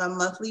can, on a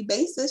monthly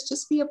basis,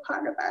 just be a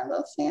part of our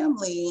little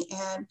family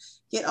and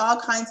get all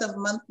kinds of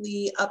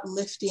monthly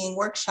uplifting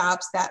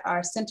workshops that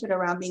are centered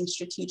around being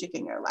strategic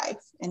in your life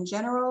in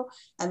general,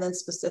 and then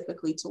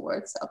specifically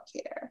towards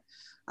self-care.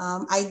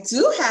 I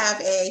do have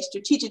a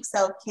strategic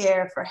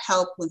self-care for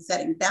help when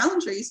setting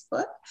boundaries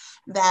book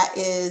that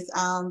is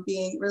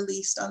being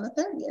released on the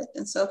 30th.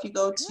 And so if you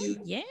go to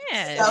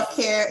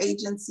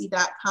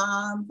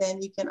selfcareagency.com,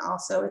 then you can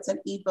also, it's an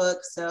ebook.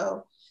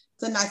 So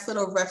it's a nice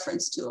little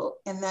reference tool.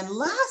 And then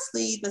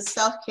lastly, the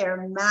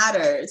Self-Care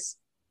Matters,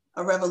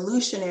 a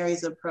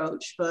revolutionaries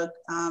approach book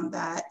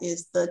that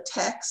is the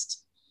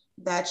text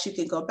that you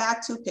can go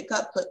back to, pick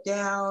up, put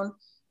down.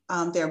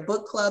 There are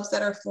book clubs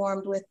that are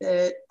formed with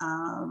it.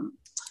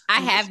 I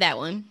have that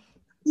one.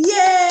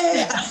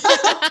 Yay!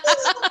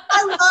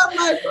 I love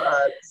my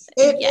book.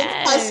 It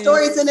has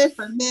stories in it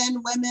for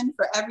men, women,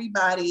 for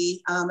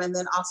everybody. And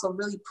then also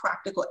really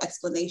practical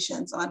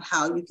explanations on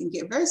how you can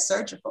get very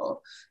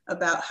surgical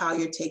about how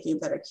you're taking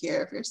better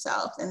care of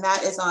yourself. And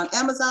that is on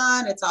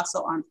Amazon. It's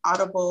also on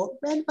Audible,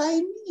 read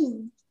by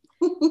me.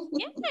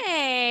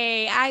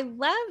 Yay. I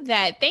love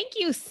that. Thank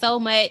you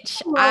so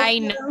much. I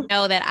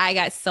know that I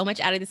got so much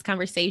out of this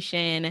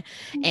conversation,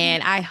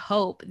 and I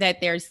hope that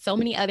there's so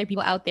many other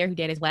people out there who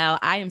did as well.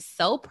 I am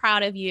so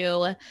proud of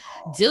you.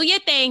 Do your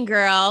thing,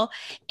 girl.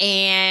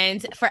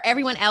 And for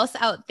everyone else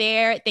out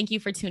there, thank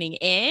you for tuning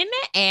in,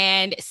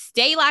 and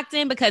stay locked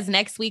in because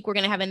next week we're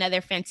going to have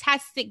another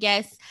fantastic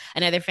guest,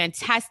 another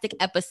fantastic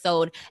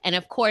episode. And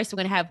of course,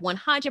 we're going to have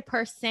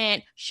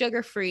 100%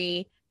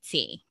 sugar-free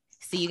tea.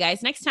 See you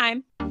guys next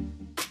time.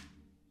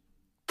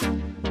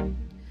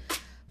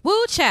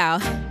 Woo chow.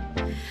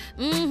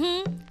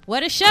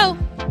 What a show.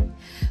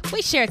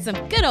 We shared some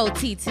good old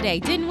tea today,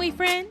 didn't we,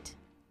 friend?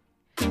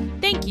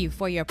 Thank you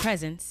for your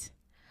presence.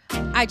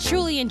 I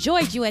truly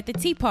enjoyed you at the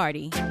tea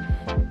party,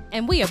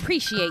 and we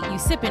appreciate you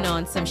sipping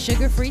on some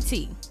sugar-free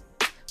tea.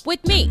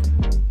 With me,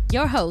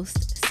 your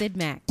host, Sid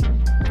Mack.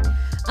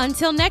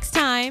 Until next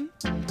time,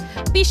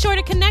 be sure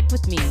to connect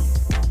with me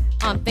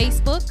on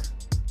Facebook,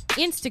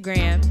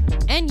 Instagram,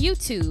 and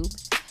YouTube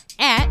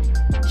at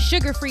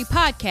Sugar Free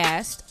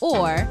Podcast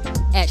or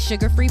at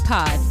Sugar Free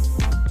Pod.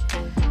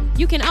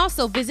 You can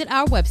also visit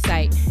our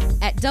website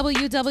at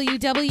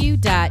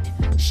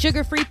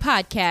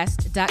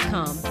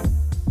www.sugarfreepodcast.com.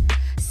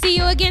 See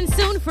you again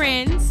soon,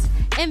 friends,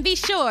 and be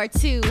sure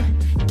to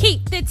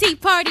keep the tea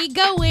party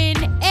going,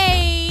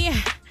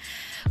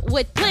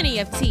 with plenty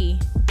of tea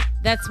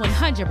that's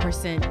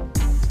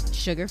 100%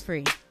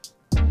 sugar-free.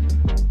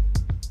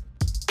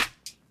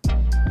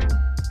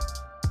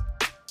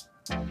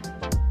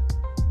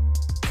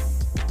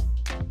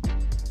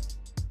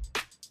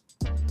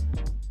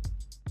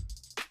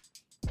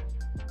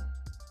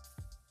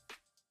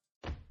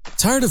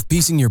 Tired of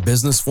piecing your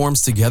business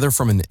forms together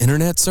from an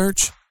internet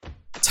search?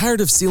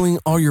 Tired of sealing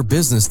all your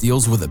business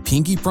deals with a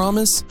pinky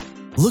promise?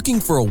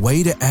 Looking for a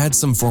way to add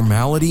some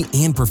formality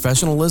and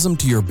professionalism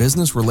to your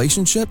business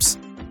relationships?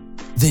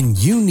 Then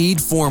you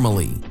need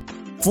Formally.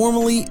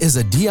 Formally is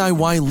a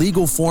DIY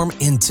legal form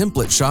and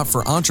template shop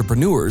for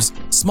entrepreneurs,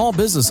 small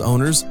business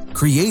owners,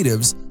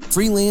 creatives,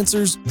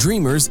 freelancers,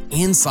 dreamers,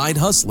 and side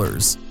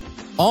hustlers.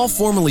 All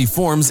Formally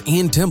forms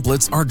and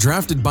templates are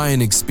drafted by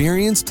an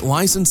experienced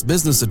licensed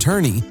business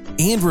attorney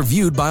and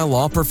reviewed by a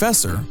law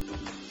professor.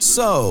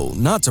 So,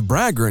 not to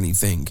brag or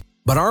anything,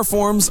 but our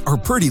forms are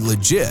pretty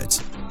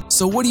legit.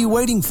 So what are you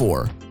waiting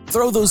for?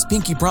 Throw those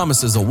pinky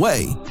promises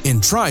away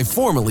and try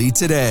Formally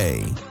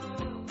today.